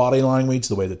their body language,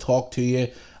 the way they talk to you,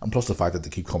 and plus the fact that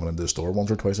they keep coming into the store once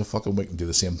or twice a fucking week and do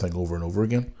the same thing over and over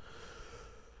again.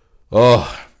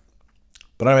 Oh,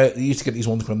 but I used to get these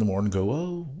ones come in the morning and go,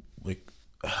 oh, like,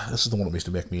 this is the one that used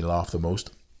to make me laugh the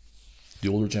most. The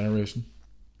older generation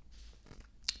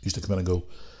used to come in and go,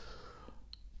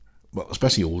 well,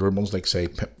 especially older ones, like, say,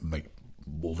 like,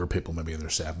 older people maybe in their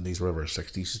 70s or whatever,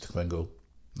 60s, used to come in and go,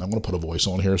 I'm going to put a voice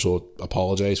on here, so I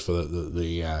apologise for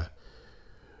the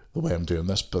way I'm doing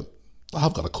this, but I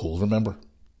have got a cold, remember?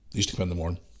 I used to come in the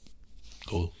morning,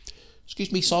 go,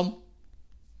 excuse me, son,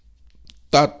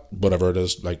 that, whatever it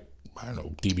is, like, I don't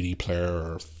know, DVD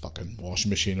player or fucking washing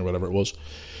machine or whatever it was,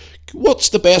 what's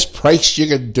the best price you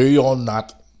can do on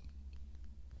that?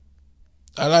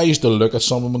 And I used to look at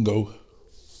some of them and go,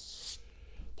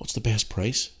 what's the best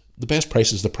price? The best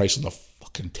price is the price on the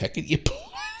fucking ticket.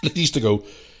 They used to go,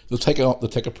 they'll take out the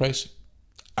ticket price.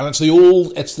 And it's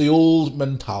the old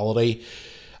mentality.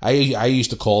 I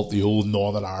used to call it the old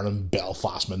Northern Ireland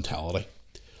Belfast mentality.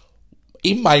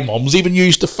 Even my mum's even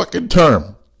used the fucking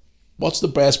term. What's the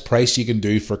best price you can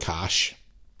do for cash?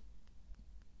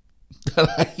 And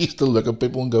I used to look at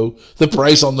people and go, the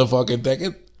price on the fucking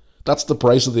ticket? That's the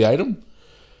price of the item?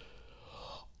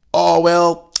 Oh,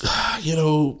 well, you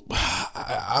know,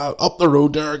 up the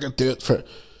road there, I could do it for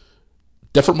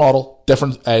different model,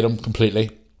 different item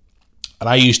completely. And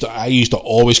I used to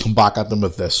always come back at them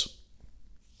with this.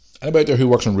 Anybody out there who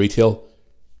works in retail,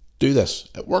 do this.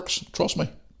 It works. Trust me.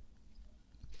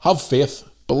 Have faith.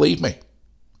 Believe me.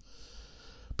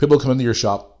 People come into your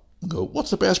shop and go,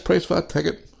 what's the best price for that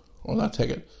ticket? Or that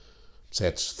ticket? Say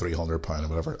it's £300 or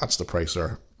whatever. That's the price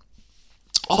there.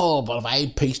 Oh, but if I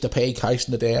had piece to pay cash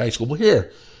in the day, I go, well,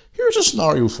 here's a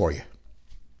scenario for you.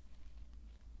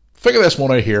 Figure this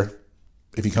one out here,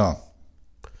 if you can.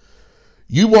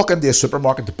 You walk into a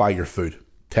supermarket to buy your food.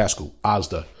 Tesco,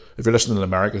 Asda. If you're listening in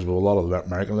America, with a lot of the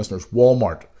American listeners,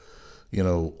 Walmart. You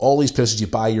know, all these places you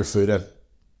buy your food in.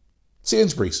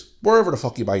 Sainsbury's, wherever the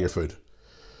fuck you buy your food.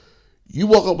 You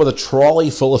walk up with a trolley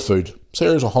full of food. Say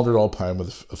there's £100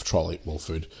 worth of trolley full of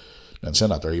food. And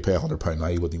saying that there, you pay £100 now,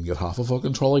 you wouldn't even get half a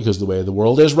fucking trolley because the way the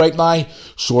world is right now,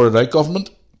 sorted out government.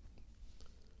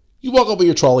 You walk up with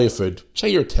your trolley of food. Say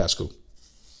you're at Tesco.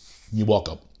 You walk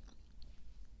up.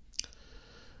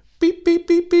 Beep, beep,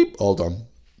 beep, beep. All done.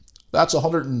 That's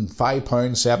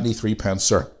 £105.73,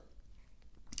 sir.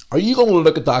 Are you going to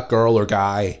look at that girl or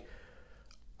guy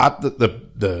at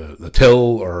the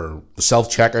till or the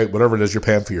self-checkout, whatever it is you're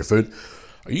paying for your food?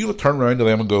 Are you going to turn around to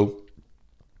them and go,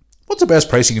 what's the best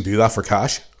price you can do that for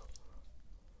cash?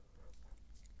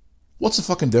 What's the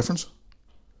fucking difference?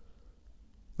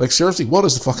 Like, seriously, what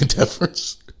is the fucking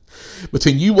difference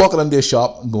between you walking into a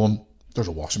shop and going, there's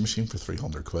a washing machine for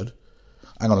 £300.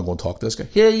 I'm going to go and talk to this guy.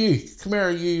 Here, you. Come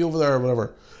here, you over there, or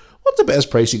whatever. What's the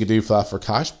best price you could do for that for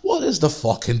cash? What is the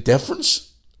fucking difference?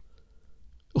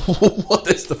 What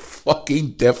is the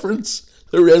fucking difference?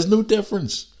 There is no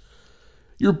difference.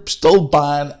 You're still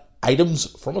buying items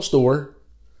from a store.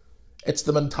 It's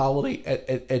the mentality.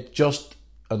 It just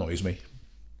annoys me.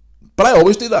 But I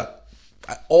always do that.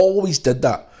 I always did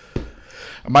that.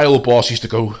 And my old boss used to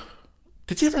go,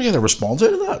 did you ever get a response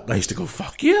out of that? And I used to go,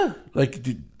 fuck yeah. Like,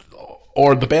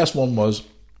 or the best one was,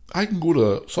 I can go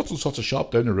to such and such a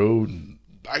shop down the road and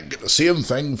I can get the same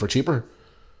thing for cheaper.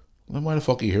 Then why the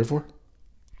fuck are you here for?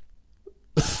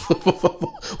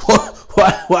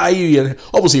 why are you here?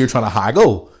 Obviously you're trying to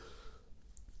haggle.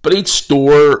 But each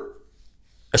store,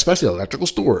 especially an electrical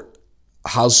store,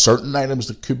 has certain items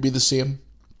that could be the same.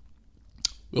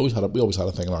 We always had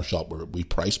a thing in our shop where we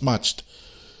price matched.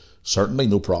 Certainly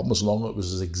no problem as long as it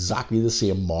was exactly the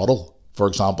same model. For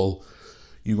example,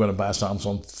 you went and buy a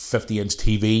Samsung 50-inch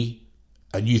TV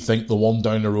and you think the one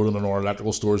down the road in an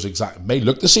electrical store is exact, may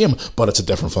look the same, but it's a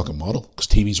different fucking model because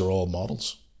TVs are all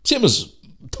models. Same as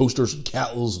toasters and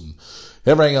kettles and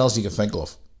everything else you can think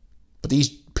of. But these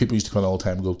people used to come in all the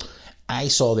time and go, I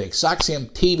saw the exact same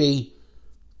TV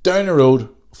down the road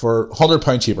for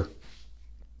 £100 cheaper.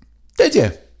 Did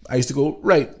you? I used to go,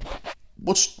 right,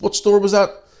 what store was that?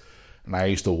 And I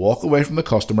used to walk away from the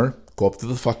customer, go up to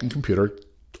the fucking computer,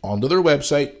 onto their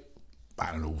website,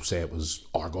 I don't know, say it was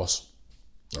Argos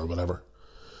or whatever.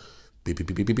 Beep, beep,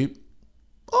 beep, beep, beep, beep.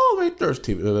 Oh, right, there's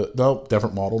TV. No,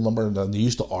 different model number. And then they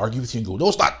used to argue with you and go, no,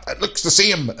 it's not. It looks the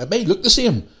same. It may look the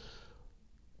same.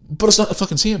 But it's not the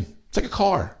fucking same. It's like a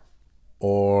car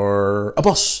or a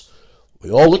bus.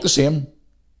 We all look the same,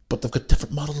 but they've got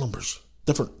different model numbers.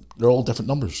 They're all different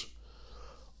numbers.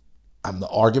 And the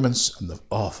arguments and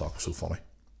oh fuck, so funny.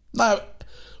 Now,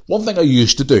 one thing I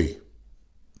used to do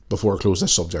before I close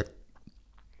this subject,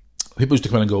 people used to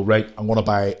come in and go, right, I'm going to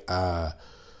buy a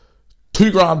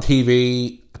 £2,000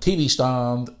 TV, a TV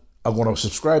stand, I want to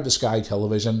subscribe to Sky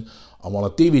Television, I want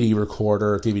a DVD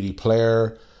recorder, a DVD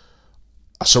player,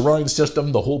 a surround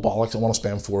system, the whole bollocks. I want to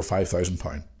spend £4,000 or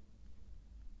 £5,000.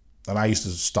 And I used to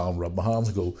stand, rub my hands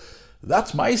and go,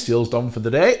 that's my sales done for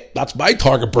the day. That's my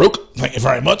target broke. Thank you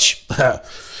very much.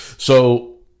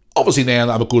 So, obviously then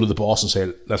I would go to the boss and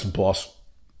say, listen, boss,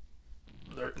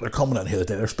 they're coming in here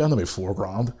today. They're spending about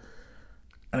 £4,000.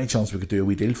 Any chance we could do a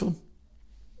wee deal for them?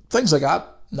 Things like that,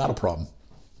 not a problem.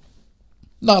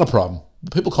 Not a problem.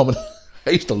 People coming,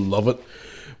 I used to love it.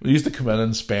 We used to come in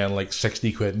and spend like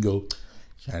 60 quid and go,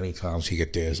 any chance you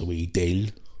could do us a wee deal?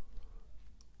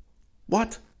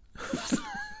 What?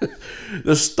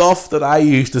 The stuff that I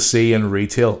used to see in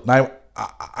retail. Now,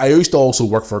 I used to also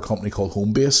work for a company called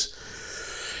Homebase,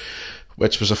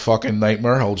 which was a fucking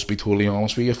nightmare. I'll just be totally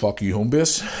honest with you. Fuck you,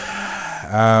 Homebase.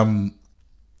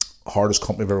 Hardest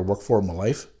company I've ever worked for in my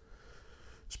life,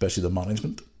 especially the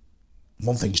management.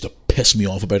 One thing used to piss me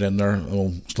off about in there,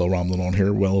 I'm still rambling on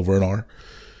here, well over an hour.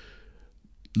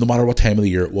 No matter what time of the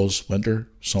year it was, winter,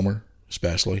 summer,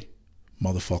 especially,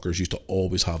 motherfuckers used to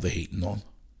always have the heating on.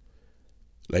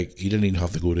 Like, you didn't even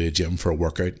have to go to a gym for a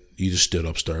workout. You just stood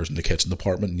upstairs in the kitchen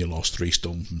department and you lost 3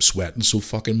 stone from sweating so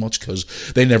fucking much because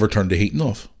they never turned the heating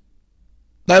off.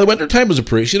 Now, the winter time was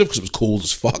appreciative because it was cold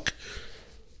as fuck.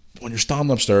 But when you're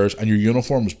standing upstairs and your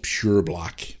uniform was pure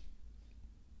black,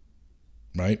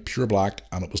 right? Pure black,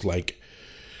 and it was like,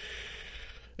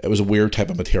 it was a weird type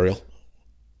of material.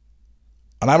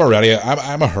 And I'm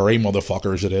a hairy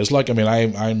motherfucker as it is. Like, I mean,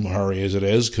 I'm hairy as it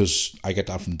is because I get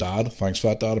that from Dad. Thanks for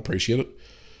that, Dad. Appreciate it.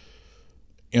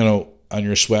 You know, and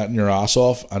you're sweating your ass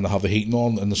off and have the heating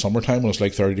on in the summertime when it's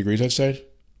like 30 degrees outside.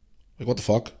 Like, what the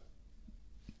fuck?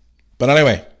 But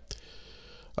anyway,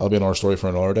 that'll be another story for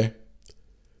another day.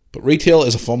 But retail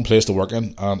is a fun place to work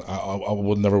in, and I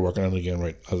would never work in it again,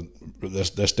 right?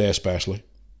 This day especially.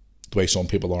 The way some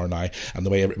people are now, and the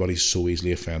way everybody's so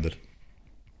easily offended.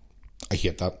 I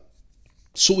hate that.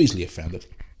 So easily offended.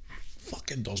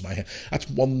 Fucking does my head. That's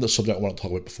one of the subject I want to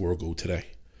talk about before I go today.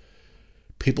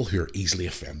 People who are easily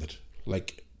offended.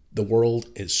 Like, the world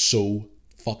is so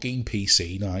fucking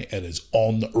PC now. It is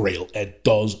unreal. It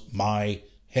does my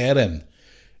head in.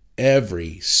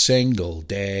 Every single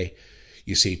day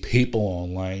you see people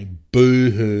online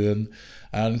boo-hooing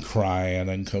and crying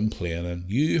and complaining.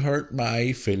 You hurt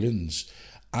my feelings.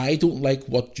 I don't like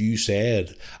what you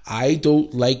said. I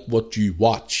don't like what you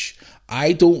watch.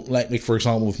 I don't like, for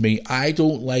example, with me, I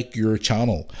don't like your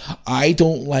channel. I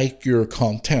don't like your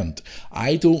content.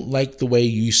 I don't like the way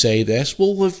you say this.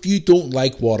 Well, if you don't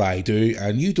like what I do,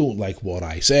 and you don't like what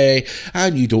I say,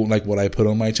 and you don't like what I put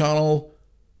on my channel,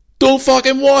 don't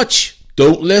fucking watch.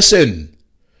 Don't listen.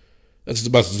 That's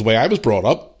the way I was brought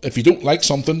up. If you don't like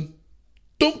something,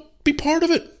 don't be part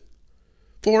of it.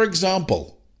 For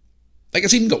example, like,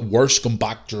 it's even got worse going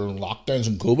back during lockdowns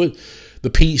and COVID. The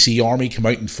PC army came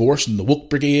out in force, and the woke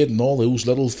brigade and all those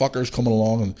little fuckers coming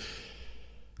along. And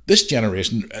this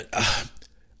generation, I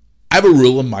have a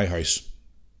rule in my house.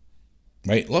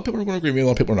 Right? A lot of people are going to agree with me, a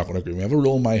lot of people are not going to agree with me. I have a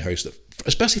rule in my house, that,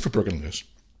 especially for Brooke and Lewis.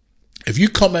 If you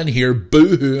come in here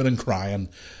boo-hooing and crying,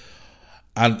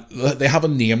 and they have a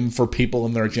name for people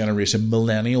in their generation,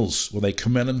 millennials, where they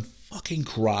come in and fucking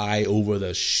cry over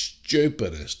the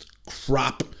stupidest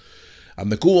crap.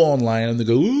 And they go online and they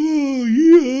go, oh,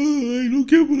 yeah, I don't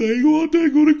get what I want,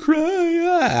 I'm going to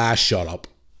cry. Ah, shut up.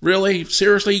 Really?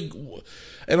 Seriously?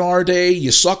 In our day,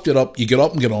 you sucked it up, you get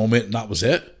up and get on with it, and that was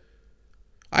it.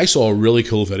 I saw a really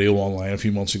cool video online a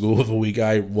few months ago of a wee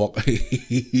guy walk. I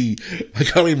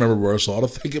can't even remember where I saw it. I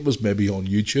think it was maybe on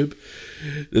YouTube.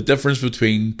 The difference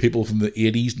between people from the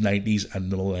 80s, 90s,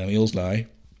 and the millennials now.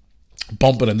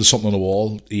 Bumping into something on the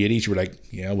wall. The 80s, you were like,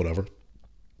 yeah, whatever.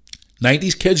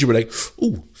 90s kids, you were like,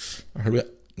 ooh, I heard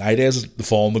it. Nowadays, they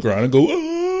fall on the ground and go,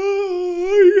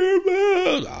 oh,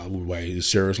 you're mad. Oh, wait,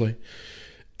 seriously?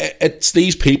 It's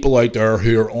these people out there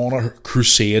who are on a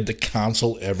crusade to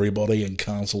cancel everybody and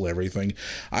cancel everything.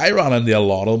 I ran into a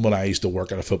lot of them when I used to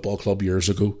work at a football club years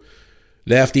ago.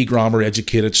 Lefty, grammar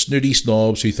educated, snooty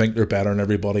snobs who think they're better than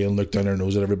everybody and look down their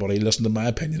nose at everybody. Listen, in my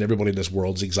opinion, everybody in this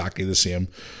world is exactly the same.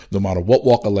 No matter what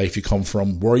walk of life you come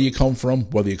from, where you come from,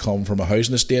 whether you come from a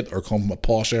housing estate or come from a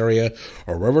posh area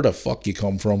or wherever the fuck you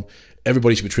come from,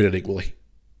 everybody should be treated equally.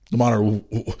 No matter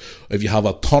if you have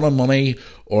a ton of money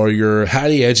or you're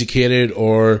highly educated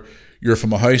or you're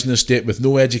from a housing estate with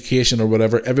no education or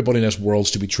whatever, everybody in this world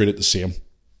should be treated the same.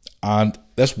 And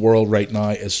this world right now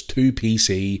is too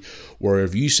PC, where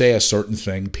if you say a certain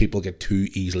thing, people get too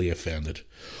easily offended.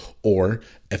 Or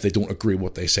if they don't agree with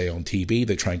what they say on TV,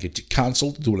 they try and get you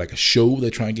cancelled. Do like a show,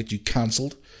 they try and get you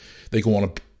cancelled. They go on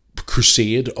a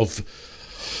crusade of,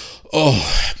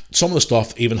 some of the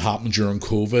stuff even happened during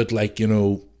COVID, like, you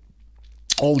know,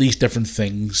 all these different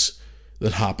things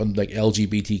that happened, like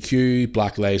LGBTQ,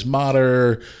 Black Lives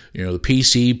Matter, the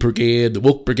PC Brigade, the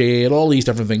Woke Brigade, all these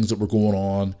different things that were going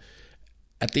on.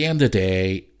 At the end of the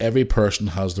day, every person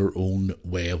has their own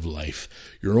way of life,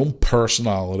 your own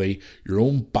personality, your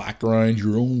own background,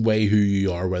 your own way who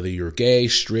you are, whether you're gay,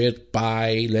 straight,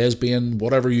 bi, lesbian,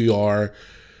 whatever you are.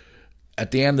 At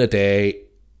the end of the day,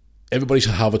 everybody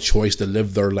should have a choice to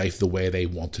live their life the way they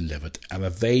want to live it. And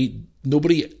if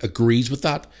nobody agrees with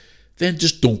that, then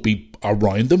just don't be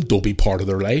around them. Don't be part of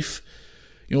their life.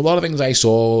 A lot of things I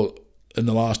saw in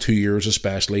the last 2 years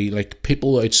especially, like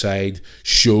people outside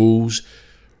shows,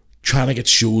 trying to get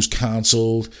shows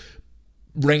cancelled,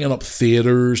 ringing up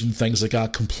theatres and things like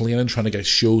that, complaining, trying to get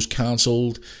shows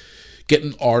cancelled,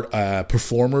 getting art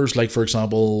performers, like for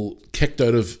example, kicked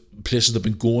out of places they've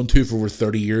been going to for over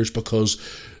 30 years because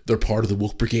they're part of the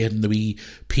Woke Brigade and the wee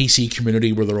PC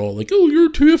community where they're all like, oh,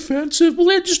 you're too offensive. Well,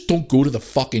 then just don't go to the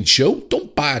fucking show.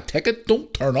 Don't buy a ticket.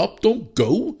 Don't turn up. Don't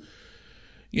go.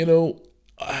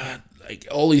 Like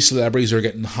all these celebrities are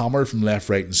getting hammered from left,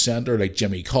 right and centre, like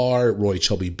Jimmy Carr, Roy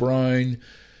Chubby Brown,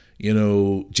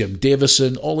 Jim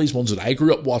Davison, all these ones that I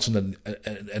grew up watching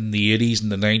in the 80s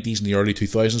and the 90s and the early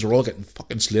 2000s are all getting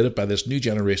fucking slated by this new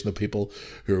generation of people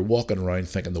who are walking around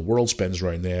thinking the world spins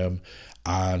around them.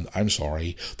 And I'm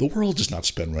sorry, the world does not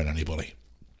spin around anybody.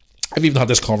 I've even had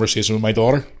this conversation with my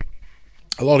daughter.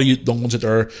 A lot of you young ones out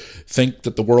there think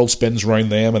that the world spins around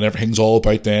them and everything's all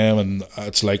about them, and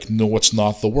it's like, no, it's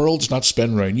not. The world does not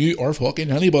spin around you or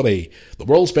fucking anybody. The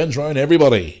world spins around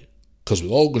everybody, because we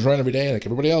all go around every day like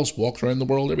everybody else walks around the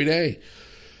world every day.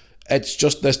 It's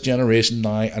just this generation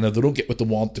now, and if they don't get what they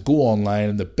want, to go online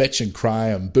and they bitch and cry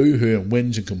and boo-hoo and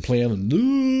whinge and complain and, no,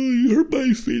 you hurt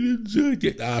my feelings.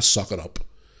 Suck it up.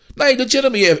 Now,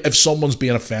 legitimately, if someone's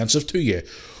being offensive to you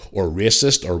or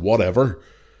racist or whatever,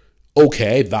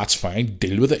 okay, that's fine,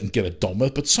 deal with it and get it done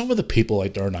with. But some of the people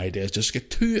out there nowadays just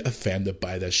get too offended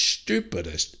by the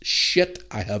stupidest shit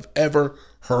I have ever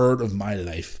heard of my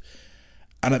life.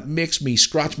 And it makes me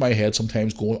scratch my head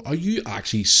sometimes going, are you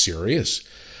actually serious?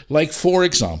 Like, for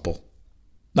example,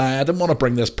 now I didn't want to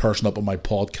bring this person up on my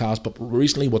podcast, but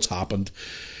recently what's happened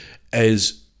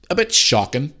is a bit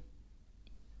shocking.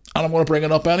 And I'm going to bring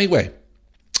it up anyway.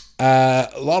 A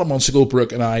lot of months ago,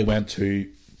 Brooke and I went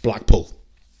to Blackpool.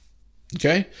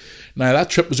 Okay? Now, that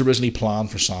trip was originally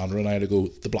planned for Sandra and I to go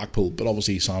to Blackpool, but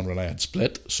obviously Sandra and I had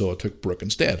split, so I took Brooke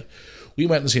instead. We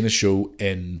went and seen a show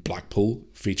in Blackpool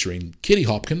featuring Katie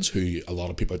Hopkins, who a lot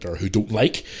of people out there who don't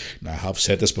like. Now, I have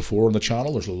said this before on the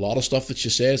channel. There's a lot of stuff that she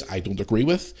says I don't agree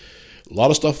with. A lot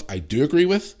of stuff I do agree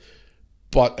with.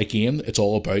 But again, it's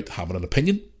all about having an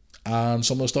opinion. And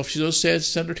some of the stuff she does says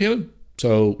is entertaining.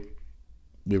 So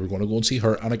we were going to go and see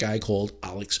her and a guy called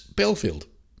Alex Belfield.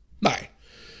 Now,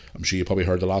 I'm sure you probably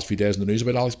heard the last few days in the news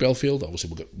about Alex Belfield. Obviously,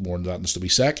 we'll get more into that in a stubby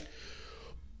sec.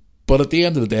 But at the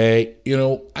end of the day,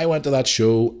 I went to that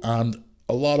show and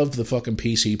a lot of the fucking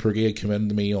PC Brigade came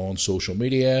into me on social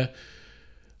media.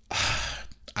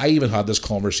 I even had this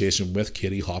conversation with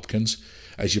Katie Hopkins,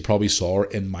 as you probably saw her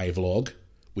in my vlog.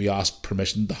 We asked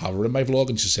permission to have her in my vlog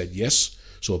and she said yes.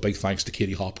 So a big thanks to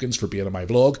Katie Hopkins for being in my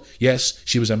vlog. Yes,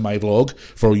 she was in my vlog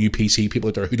for all you PC people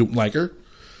out there who don't like her.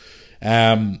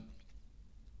 The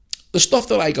stuff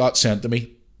that I got sent to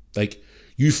me, like,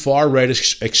 you far right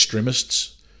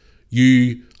extremists,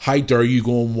 how dare you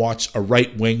go and watch a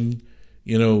right wing,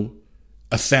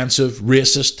 offensive,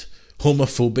 racist,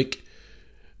 homophobic,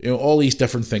 all these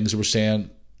different things that we're saying,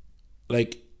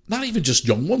 like, not even just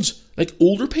young ones, like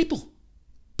older people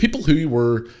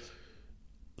who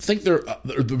think they're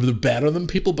better than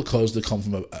people because they come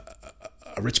from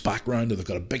a rich background or they've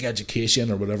got a big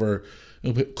education or whatever.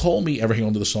 Call me everything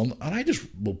under the sun, and I just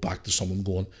wrote back to someone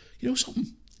going, something.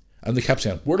 And they kept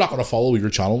saying, we're not going to follow your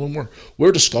channel no more.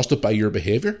 We're disgusted by your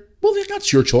behaviour. Well,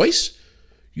 that's your choice.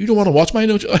 You don't want to watch my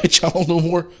channel no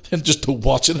more, then just don't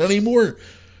watch it anymore.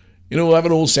 I have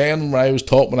an old saying where I was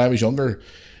taught when I was younger.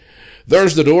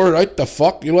 There's the door, out the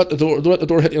fuck. You let the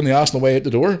door hit you in the ass on the way out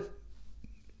the door.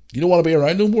 You don't want to be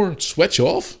around no more. Switch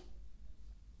off.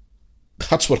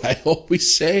 That's what I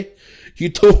always say. You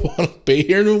don't want to be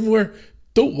here no more.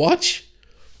 Don't watch.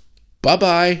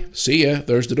 Bye-bye. See ya.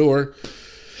 There's the door.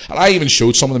 And I even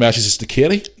showed some of the messages to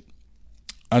Katie.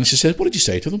 And she said, what did you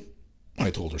say to them? I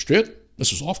told her straight.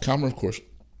 This was off camera, of course.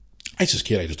 I said,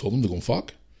 Katie, I just told them to go and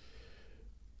fuck.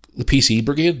 The PC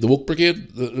Brigade, the Woke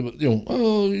Brigade,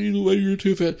 you're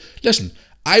too fat. Listen,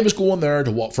 I was going there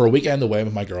to walk for a weekend away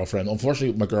with my girlfriend.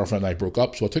 Unfortunately, my girlfriend and I broke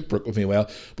up, so I took Brooke with me. Well,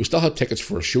 we still had tickets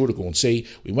for a show to go and see.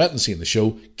 We went and seen the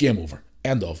show. Game over.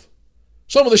 End of.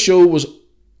 Some of the show was,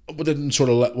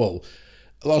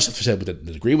 A lot of stuff I said we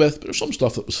didn't agree with, but there's some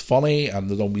stuff that was funny, and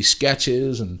there's only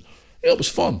sketches, and it was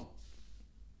fun.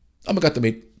 And we got to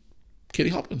meet Katie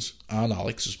Hopkins and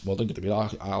Alex. Well, I didn't get to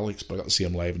meet Alex, but I got to see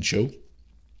him live in show.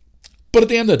 But at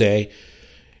the end of the day,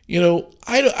 a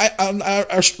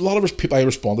lot of people I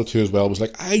responded to as well was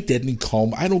like, I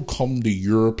don't come to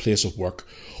your place of work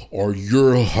or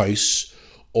your house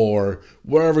or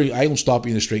wherever. I don't stop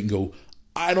you in the street and go,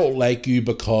 I don't like you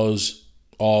because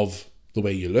of the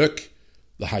way you look,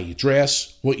 how you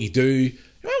dress, what you do.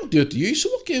 I don't do it to you, so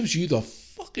what gives you the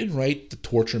fucking right to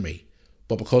torture me?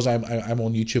 But because I'm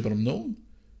on YouTube and I'm known,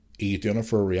 are you doing it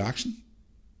for a reaction?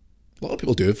 A lot of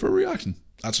people do it for a reaction.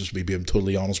 That's just me being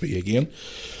totally honest with you again.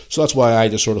 So that's why I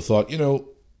just sort of thought, let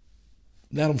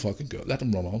them fucking go. Let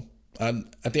them run on.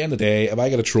 And at the end of the day, if I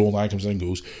get a troll now comes in and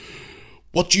goes,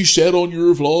 what you said on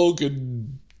your vlog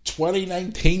in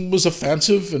 2019 was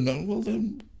offensive, and well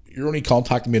then, you're only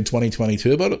contacting me in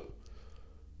 2022 about it.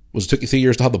 It took you 3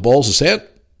 years to have the balls to say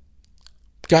it?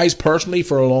 Guys, personally,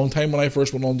 for a long time when I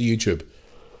first went on to YouTube,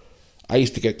 I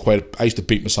used to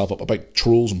beat myself up about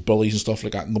trolls and bullies and stuff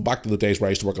like that. And go back to the days where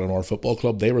I used to work at an art football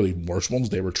club, they were the worst ones.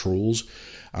 They were trolls.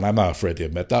 And I'm not afraid to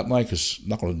admit that now, because I'm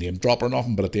not going to name drop or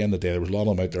nothing, but at the end of the day, there was a lot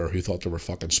of them out there who thought they were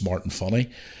fucking smart and funny.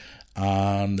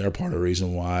 And they're part of the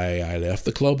reason why I left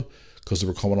the club, because they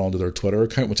were coming onto their Twitter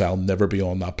account, which I'll never be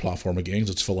on that platform again,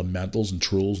 because it's full of mentals and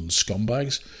trolls and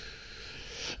scumbags.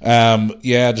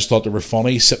 I just thought they were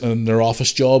funny, sitting in their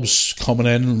office jobs, coming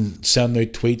in, sending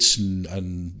out tweets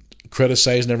and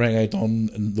criticising everything I've done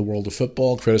in the world of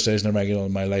football, criticising everything I've done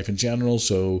in my life in general,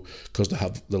 so because they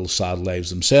have little sad lives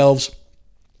themselves.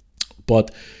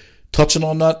 But touching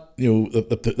on that,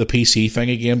 the PC thing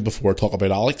again before I talk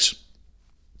about Alex,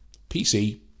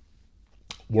 PC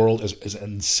world is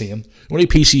insane. The only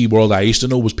PC world I used to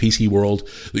know was PC World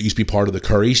that used to be part of the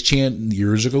Curry's chain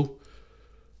years ago.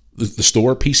 The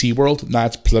store, PC World, now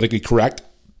it's politically correct,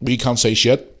 but you can't say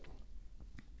shit.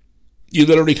 You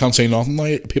literally can't say nothing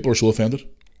now. People are so offended.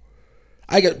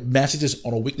 I get messages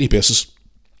on a weekly basis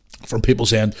from people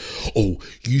saying, oh,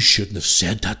 you shouldn't have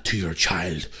said that to your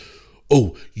child.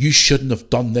 Oh, you shouldn't have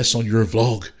done this on your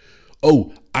vlog.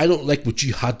 Oh, I don't like what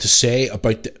you had to say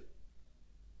about the...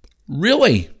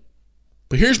 Really?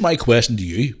 But here's my question to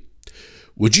you.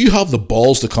 Would you have the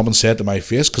balls to come and say it to my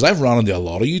face? Because I've run into a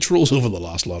lot of you trolls over the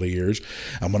last lot of years,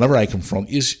 and whenever I confront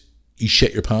you, you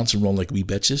shit your pants and run like wee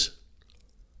bitches.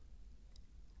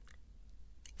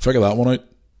 Figure that one out.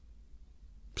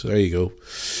 So there you go.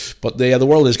 But the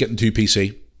world is getting too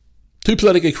PC. Too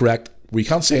politically correct. We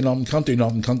can't say nothing, can't do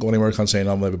nothing, can't go anywhere, can't say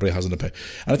nothing, everybody has an opinion.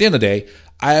 And at the end of the day,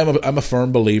 I'm a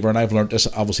firm believer, and I've learned this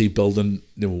obviously building,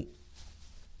 I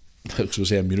was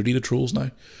saying immunity to trolls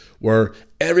now, where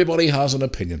everybody has an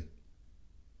opinion.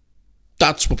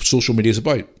 That's what social media is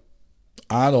about.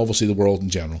 And obviously the world in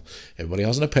general. Everybody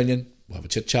has an opinion. We'll have a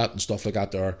chit chat and stuff like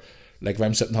that there. Like if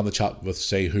I'm sitting having a chat with,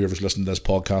 say, whoever's listening to this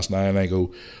podcast now, and I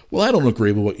go, well, I don't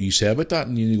agree with what you say about that.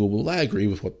 And you go, well, I don't agree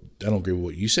with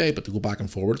what you say, but to go back and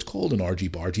forward, it's called an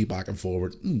argy-bargy, back and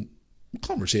forward.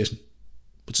 Conversation.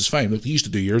 Which is fine, like they used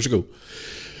to do years ago.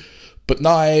 But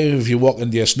now, if you walk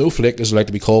into a snowflake, as it like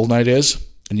to be called nowadays,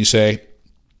 and you say,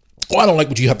 oh, I don't like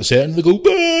what you have to say, and they go,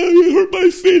 you hurt my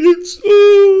feelings,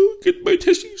 get my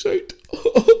tissues out,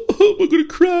 I'm going to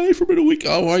cry for about a week.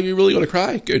 Oh, are you really going to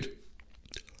cry? Good.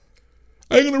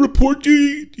 I'm going to report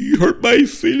you hurt my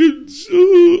feelings.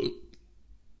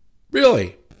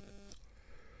 Really?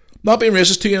 Not being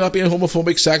racist to you, not being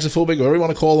homophobic, sexophobic, whatever you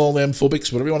want to call all them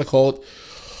phobics, whatever you want to call it.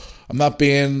 I'm not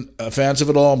being offensive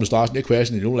at all. I'm just asking you a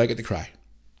question. You don't like it to cry.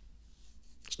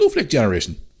 Snowflake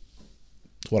generation.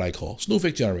 That's what I call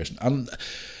snowflake generation. And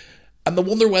the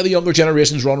wonder why the younger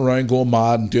generations run around going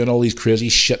mad and doing all these crazy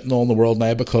shit in all the world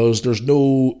now, because there's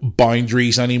no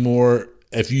boundaries anymore.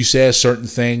 If you say a certain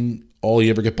thing, all you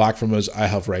ever get back from is, I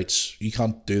have rights. You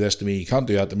can't do this to me. You can't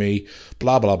do that to me.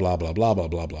 Blah, blah, blah, blah, blah, blah,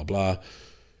 blah, blah, blah.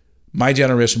 My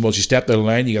generation was, you stepped out of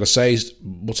line, you got a size,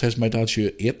 what size my dad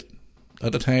shoe? 8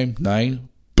 at the time? 9?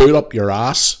 Boot up your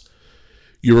ass.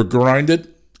 You were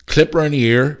grounded. Clip around the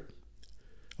ear.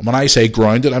 And when I say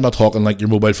grounded, I'm not talking like your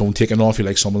mobile phone taken off you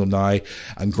like some of them now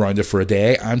and grounded for a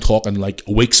day. I'm talking like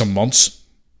weeks and months.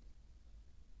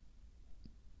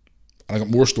 And I got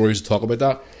more stories to talk about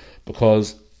that,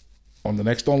 because on the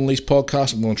next Unleashed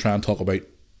podcast, I'm going to try and talk about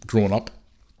growing up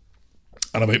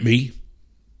and about me.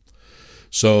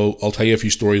 So I'll tell you a few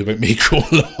stories about me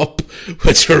growing up,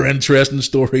 which are interesting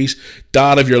stories.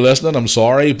 Dad, if you're listening, I'm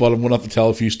sorry, but I'm going to have to tell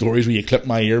a few stories where you clipped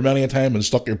my ear many a time and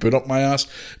stuck your boot up my ass.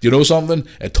 Do you know something?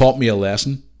 It taught me a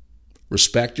lesson.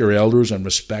 Respect your elders and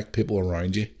respect people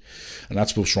around you. And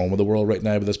that's what's wrong with the world right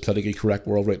now, with this politically correct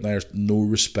world right now. There's no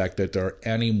respect out there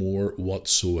anymore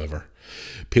whatsoever.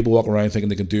 People walk around thinking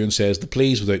they can do and say the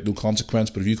please without no consequence,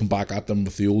 but if you come back at them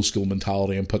with the old school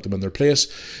mentality and put them in their place,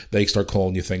 they start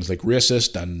calling you things like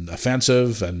racist and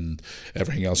offensive and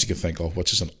everything else you can think of,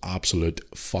 which is an absolute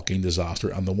fucking disaster,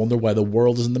 and they wonder why the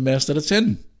world is in the mess that it's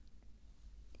in.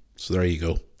 So there you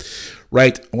go.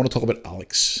 Right, I want to talk about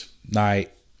Alex. Now, a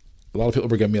lot of people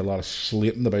were giving me a lot of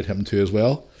slating about him too as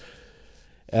well.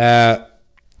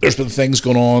 There's been things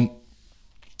going on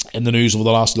in the news over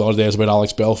the last lot of days about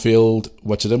Alex Belfield,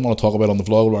 which I didn't want to talk about on the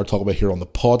vlog, but I'll talk about here on the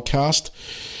podcast.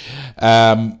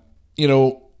 I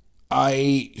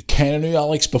kind of knew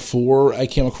Alex before I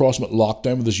came across him at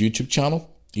lockdown with his YouTube channel.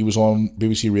 He was on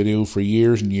BBC Radio for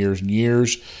years and years and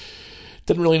years.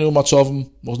 Didn't really know much of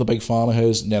him, wasn't a big fan of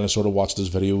his, and then I sort of watched his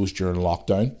videos during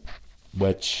lockdown,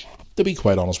 which, to be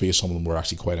quite honest with you, some of them were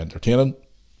actually quite entertaining,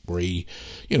 where he,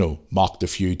 mocked a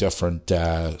few different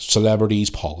celebrities,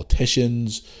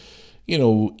 politicians.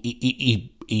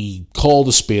 He called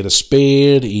a spade a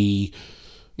spade. He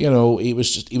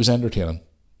was entertaining.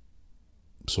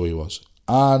 So he was.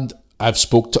 And I've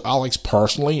spoke to Alex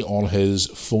personally on his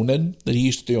phone-in that he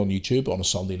used to do on YouTube on a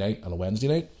Sunday night and a Wednesday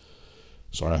night.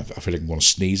 Sorry, I feel like I'm going to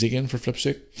sneeze again for flip's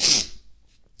sake.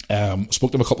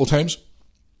 Spoke to him a couple of times.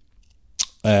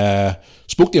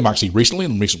 Spoke to him actually recently,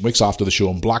 in recent weeks after the show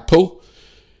in Blackpool.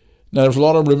 Now, there's a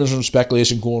lot of rumours and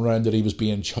speculation going around that he was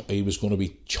going to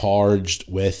be charged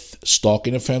with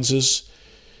stalking offences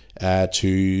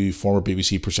to former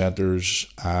BBC presenters,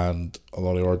 and a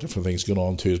lot of other different things going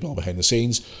on too as well behind the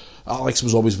scenes. Alex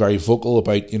was always very vocal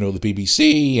about the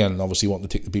BBC, and obviously wanting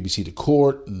to take the BBC to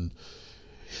court, and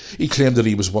he claimed that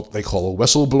he was what they call a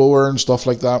whistleblower and stuff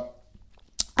like that.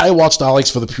 I watched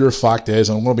Alex for the pure fact is,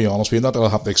 and I'm going to be honest with you, not that I'll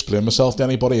have to explain myself to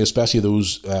anybody, especially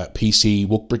those PC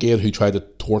woke brigade who tried to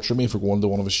torture me for going to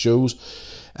one of his shows.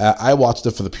 I watched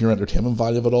it for the pure entertainment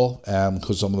value of it all,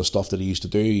 because some of the stuff that he used to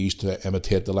do, he used to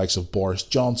imitate the likes of Boris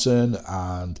Johnson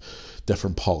and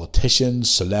different politicians,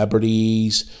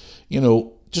 celebrities,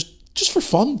 just for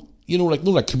fun,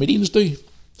 like comedians do.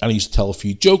 And he used to tell a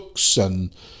few jokes,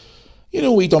 and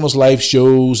he done his live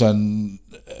shows, and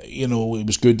it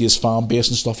was good to his fan base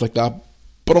and stuff like that.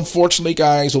 But unfortunately,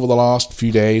 guys, over the last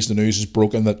few days, the news has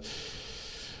broken that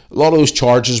a lot of those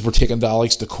charges were taken to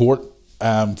Alex to court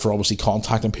for obviously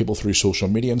contacting people through social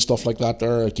media and stuff like that.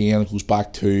 There again, it goes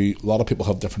back to a lot of people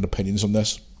have different opinions on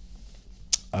this,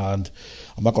 and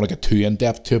I'm not going to get too in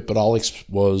depth to it. But Alex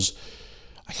was,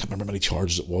 I can't remember how many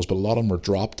charges it was, but a lot of them were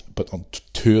dropped. But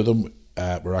two of them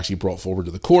were actually brought forward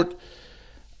to the court.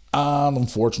 And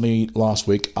unfortunately, last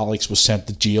week, Alex was sent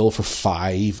to jail for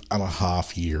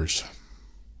 5.5 years.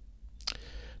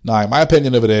 Now, my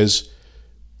opinion of it is,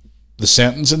 the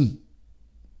sentencing,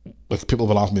 like people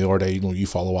have been asking me the other day, you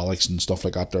follow Alex and stuff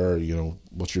like that there,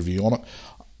 what's your view on it?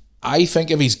 I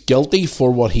think if he's guilty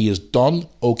for what he has done,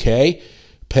 okay,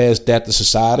 pay his debt to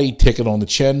society, take it on the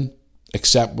chin,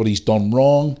 accept what he's done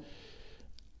wrong.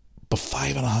 But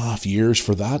 5.5 years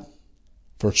for that,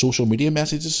 for social media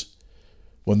messages,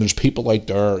 when there's people out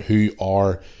there who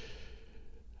are,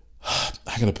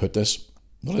 how can I put this?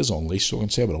 What is Unleashed, so I can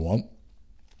say what I want.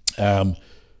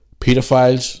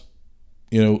 Pedophiles,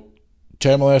 child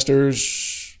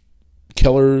molesters,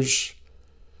 killers,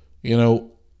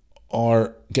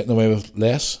 are getting away with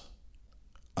less.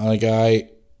 And a guy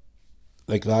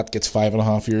like that gets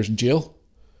 5.5 years in jail.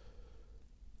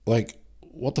 Like,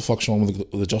 what the fuck's wrong with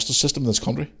the justice system in this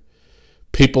country?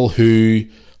 People who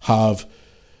have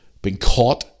been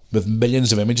caught with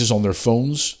millions of images on their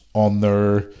phones, on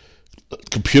their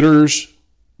computers,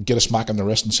 get a smack on the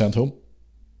wrist and sent home.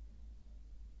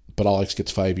 But Alex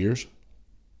gets 5 years.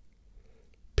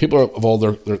 People have all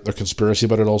their conspiracy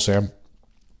about it all saying,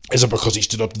 is it because he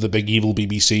stood up to the big evil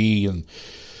BBC, and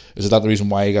is that the reason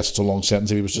why he got such a long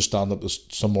sentence? If he was just standing up to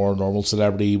some more normal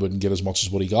celebrity, he wouldn't get as much as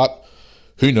what he got.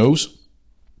 Who knows?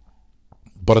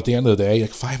 But at the end of the day,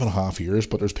 5.5 years,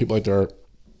 but there's people out there,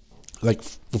 like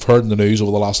we've heard in the news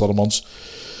over the last lot of months,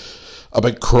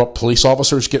 about corrupt police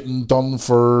officers getting done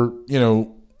for,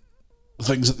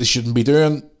 things that they shouldn't be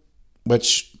doing,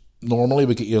 which normally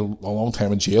would get you a long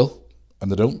time in jail,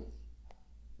 and they don't.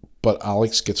 But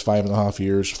Alex gets 5.5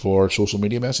 years for social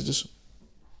media messages.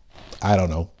 I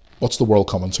don't know. What's the world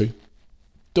coming to?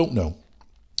 Don't know.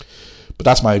 But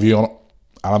that's my view on it.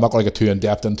 And I'm not going to get too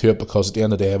in-depth into it, because at the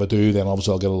end of the day, if I do, then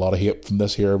obviously I'll get a lot of hate from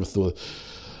this here with the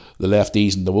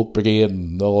lefties and the woke brigade,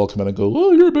 and they'll all come in and go,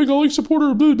 oh, you're a big Alex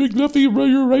supporter, big lefty,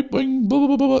 you're right-wing, blah,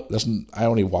 blah, blah, blah. Listen, I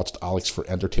only watched Alex for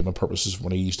entertainment purposes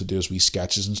when he used to do his wee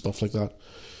sketches and stuff like that.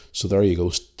 So there you go.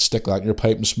 Stick that in your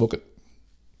pipe and smoke it.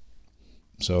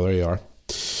 So there you are.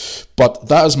 But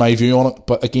that is my view on it.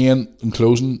 But again, in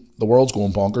closing, the world's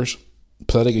going bonkers.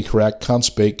 Politically correct, can't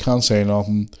speak, can't say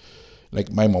nothing.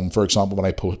 Like my mum, for example, when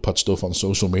I put stuff on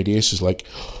social media, she's like,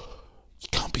 you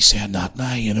can't be saying that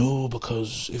now,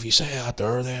 because if you say that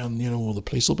there, then, the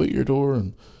police will be at your door.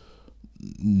 And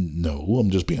no,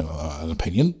 I'm just being an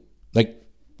opinion. Like,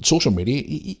 social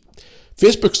media,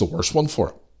 Facebook's the worst one for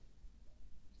it.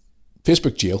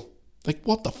 Facebook jail. Like,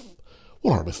 what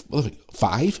are we,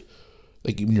 5?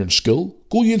 Like, when you're in school,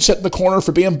 go you and sit in the corner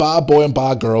for being bad boy and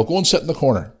bad girl. Go and sit in the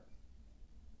corner.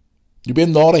 You're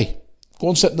being naughty. Go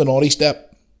and sit in the naughty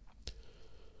step.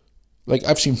 Like,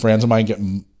 I've seen friends of mine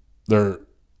getting their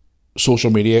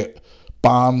social media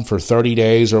banned for 30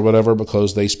 days or whatever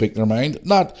because they speak their mind.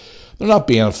 They're not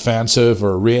being offensive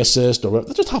or racist or whatever.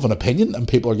 They just have an opinion and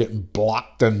people are getting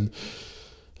blocked. And,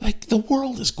 like, the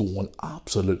world is going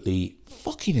absolutely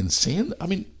fucking insane. I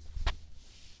mean,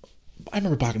 I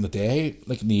remember back in the day,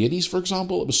 like in the 80s, for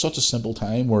example, it was such a simple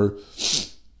time where,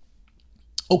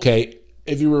 okay,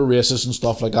 if you were racist and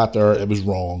stuff like that there, it was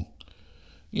wrong.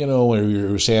 Or you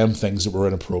were saying things that were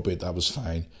inappropriate, that was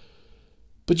fine.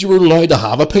 But you were allowed to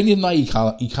have opinion now. You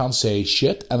can't say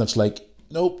shit. And it's like,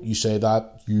 nope, you say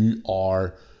that, you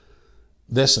are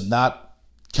this and that,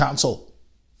 cancel.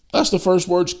 That's the first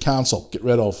words, cancel, get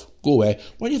rid of, go away.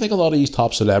 Why do you think a lot of these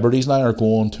top celebrities now are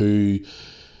going to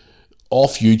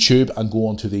off YouTube and go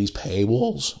onto these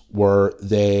paywalls where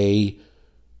they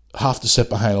have to sit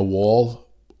behind a wall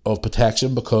of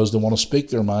protection because they want to speak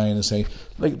their mind and say,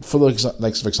 like, for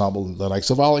example, the likes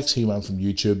of Alex, he went from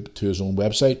YouTube to his own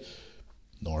website.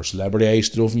 Another celebrity I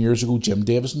used to know from years ago, Jim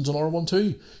Davison's another one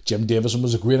too. Jim Davison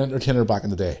was a great entertainer back in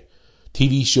the day.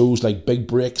 TV shows like Big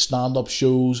Break, stand-up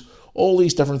shows, all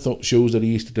these different shows that he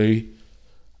used to do.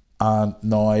 And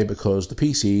now, because the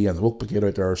PC and the woke brigade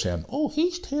out there are saying, oh,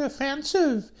 he's too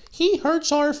offensive, he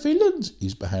hurts our feelings,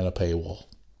 he's behind a paywall.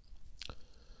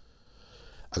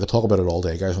 I could talk about it all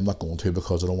day, guys. I'm not going to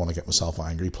because I don't want to get myself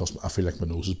angry. Plus, I feel like my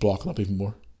nose is blocking up even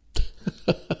more.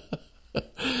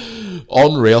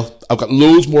 Unreal. I've got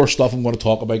loads more stuff I'm going to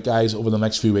talk about, guys, over the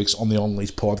next few weeks on the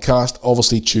Unleashed podcast.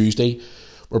 Obviously, Tuesday,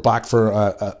 we're back for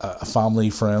a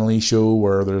family-friendly show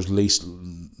where there's least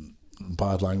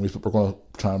bad language, but we're going to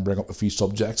try and bring up a few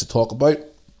subjects to talk about.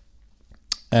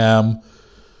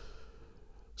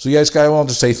 So yes, guys, I wanted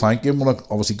to say thank you. I'm going to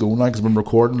obviously go now because I've been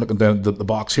recording. Looking down the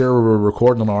box here, we're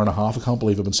recording an hour and a half. I can't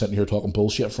believe I've been sitting here talking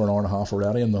bullshit for an hour and a half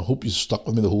already, and I hope you stuck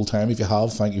with me the whole time. If you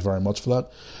have, thank you very much for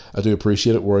that. I do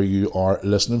appreciate it where you are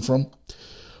listening from.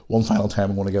 One final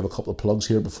time, I'm going to give a couple of plugs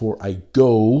here before I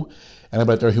go.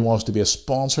 Anybody out there who wants to be a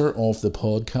sponsor of the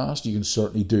podcast, you can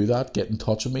certainly do that. Get in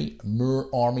touch with me,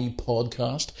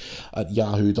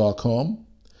 moorarmypodcast@yahoo.com.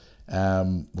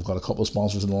 We've got a couple of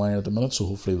sponsors in the line at the minute, so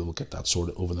hopefully we'll get that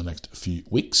sorted over the next few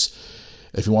weeks.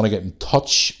 If you want to get in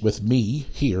touch with me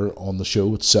here on the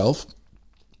show itself,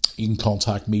 you can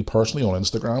contact me personally on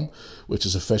Instagram, which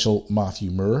is official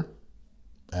Matthew Moore.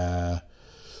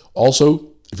 Also,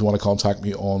 if you want to contact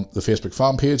me on the Facebook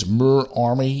fan page, Moore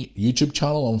Army YouTube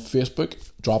channel on Facebook,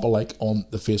 drop a like on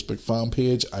the Facebook fan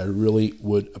page. I really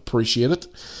would appreciate it.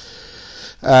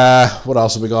 What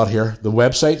else have we got here? The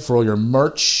website for all your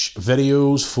merch,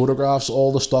 videos, photographs,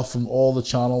 all the stuff from all the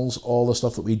channels, all the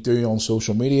stuff that we do on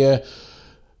social media.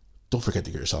 Don't forget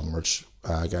to get yourself merch,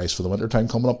 guys, for the winter time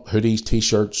coming up. Hoodies,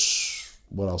 t-shirts,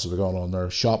 what else have we got on there?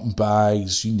 Shopping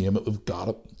bags, you name it, we've got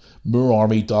it.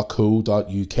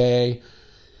 moorarmy.co.uk.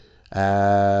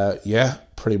 Yeah,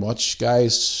 pretty much,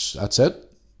 guys, that's it.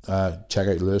 Check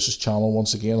out Lewis's channel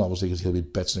once again, obviously, because he'll be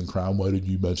bitching and crying, why did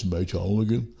you mention my channel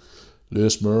again?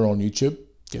 Lewis Moore on YouTube.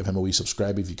 Give him a wee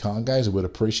subscribe if you can, guys. I would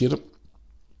appreciate it.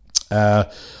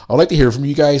 I'd like to hear from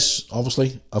you guys,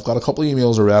 obviously. I've got a couple of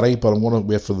emails already, but I'm going to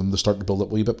wait for them to start to build up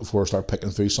a wee bit before I start picking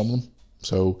through some of them.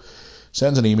 So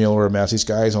send an email or a message,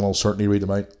 guys, and I'll certainly read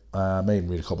them out. I may even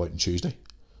read a couple out on Tuesday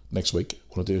next week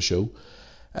when I do a show.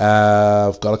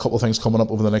 I've got a couple of things coming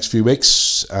up over the next few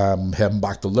weeks. Heading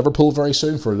back to Liverpool very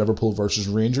soon for Liverpool versus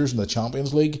Rangers in the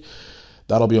Champions League.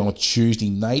 That'll be on a Tuesday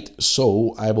night,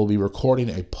 so I will be recording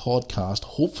a podcast,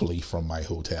 hopefully from my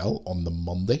hotel, on the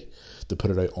Monday, to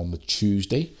put it out on the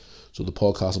Tuesday. So the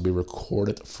podcast will be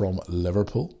recorded from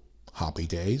Liverpool. Happy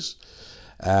days.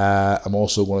 I'm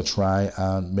also going to try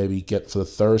and maybe get for the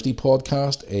Thursday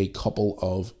podcast a couple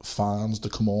of fans to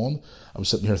come on. I was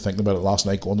sitting here thinking about it last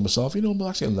night, going to myself, I'm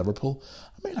actually in Liverpool.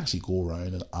 I might actually go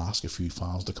around and ask a few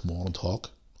fans to come on and talk.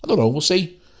 I don't know, we'll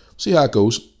see. See how it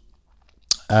goes.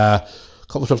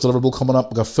 Couple of trips to Liverpool coming up.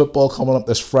 We've got football coming up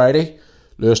this Friday.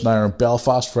 Lewis and I are in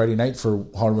Belfast Friday night for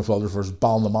Harlem versus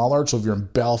Ballinamalard. So if you're in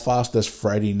Belfast this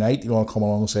Friday night, you want to come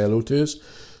along and say hello to us,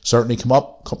 certainly come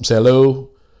up, come and say hello,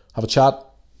 have a chat.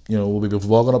 We'll be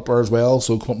vlogging up there as well,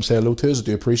 so come up and say hello to us. I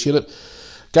do appreciate it.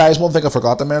 Guys, one thing I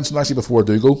forgot to mention, actually, before I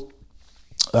do go,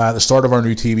 the start of our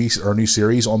new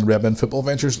series on the Redmen Football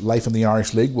Ventures, Life in the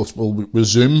Irish League, which will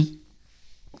resume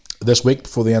this week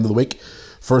before the end of the week.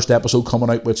 First episode coming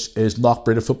out, which is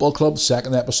Knockbrae Football Club.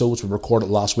 Second episode, which we recorded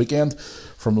last weekend,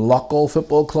 from Loughgall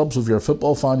Football Club. So if you're a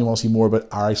football fan, you want to see more about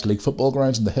Irish League football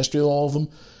grounds and the history of all of them.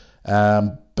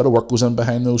 Bit of work goes in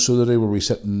behind those so today, where we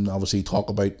sit and obviously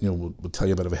talk about, we'll tell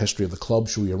you a bit of a history of the club,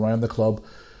 show you around the club,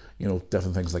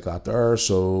 different things like that there.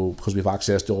 So because we have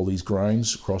access to all these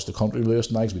grounds across the country, Lewis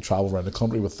and I, as we travel around the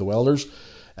country with the welders,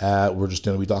 we're just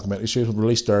doing a wee documentary series. We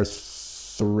released our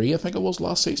 3, I think it was,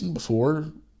 last season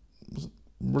before.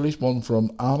 Released one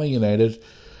from Anna United,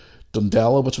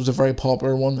 Dundela, which was a very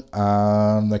popular one,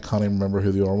 and I can't even remember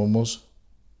who the other one was.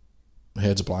 My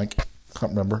head's a blank.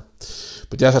 Can't remember.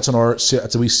 But yeah,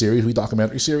 it's a wee series, wee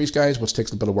documentary series, guys, which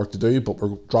takes a bit of work to do, but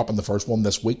we're dropping the first one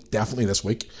this week, definitely this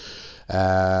week,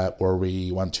 where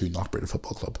we went to Knockbrae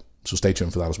Football Club. So stay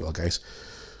tuned for that as well, guys.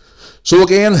 So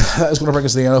again, that is going to bring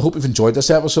us to the end. I hope you've enjoyed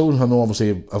this episode. I know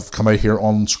obviously I've come out here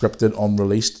unscripted,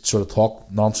 unreleased, sort of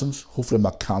talk nonsense. Hopefully I'm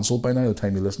not cancelled by now, the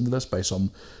time you listen to this, by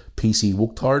some PC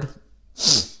woke-tard. And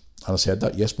I said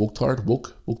that, yes, woke-tard,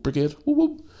 woke brigade,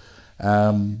 woo.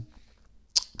 Come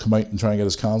out and try and get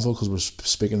us cancelled because we're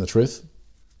speaking the truth.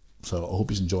 So I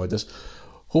hope you've enjoyed this.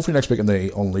 Hopefully next week in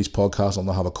the Unleashed podcast I'll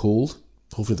not have a cold.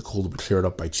 Hopefully the cold will be cleared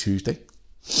up by Tuesday.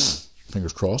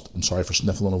 Fingers crossed. I'm sorry for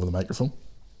sniffling over the microphone.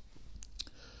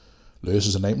 Lewis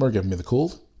is a nightmare giving me the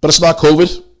cold. But it's not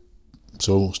COVID.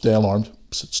 So stay alarmed.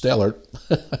 Stay alert.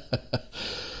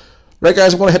 Right,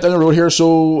 guys, I'm going to hit down the road here.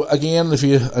 So again, if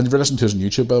you're listening to us on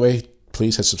YouTube, by the way,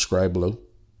 please hit subscribe below.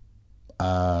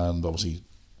 And obviously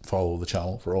follow the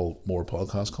channel for all more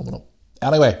podcasts coming up.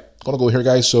 Anyway, going to go here,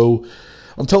 guys. So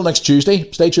until next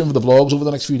Tuesday, stay tuned for the vlogs over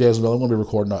the next few days as well. I'm going to be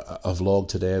recording a vlog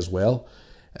today as well.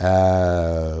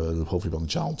 Hopefully be on the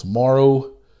channel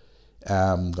tomorrow.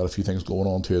 Got a few things going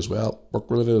on too as well, work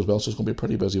related as well, so it's going to be a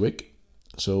pretty busy week.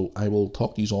 So I will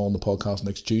talk to you all on the podcast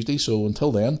next Tuesday. So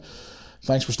until then,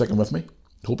 thanks for sticking with me.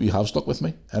 Hope you have stuck with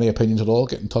me. Any opinions at all,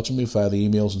 get in touch with me via the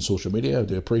emails and social media. I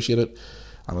do appreciate it.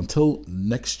 And until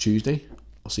next Tuesday,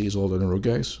 I'll see you all down the road,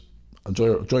 guys.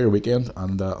 Enjoy your weekend,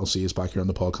 and I'll see you back here on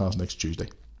the podcast next Tuesday.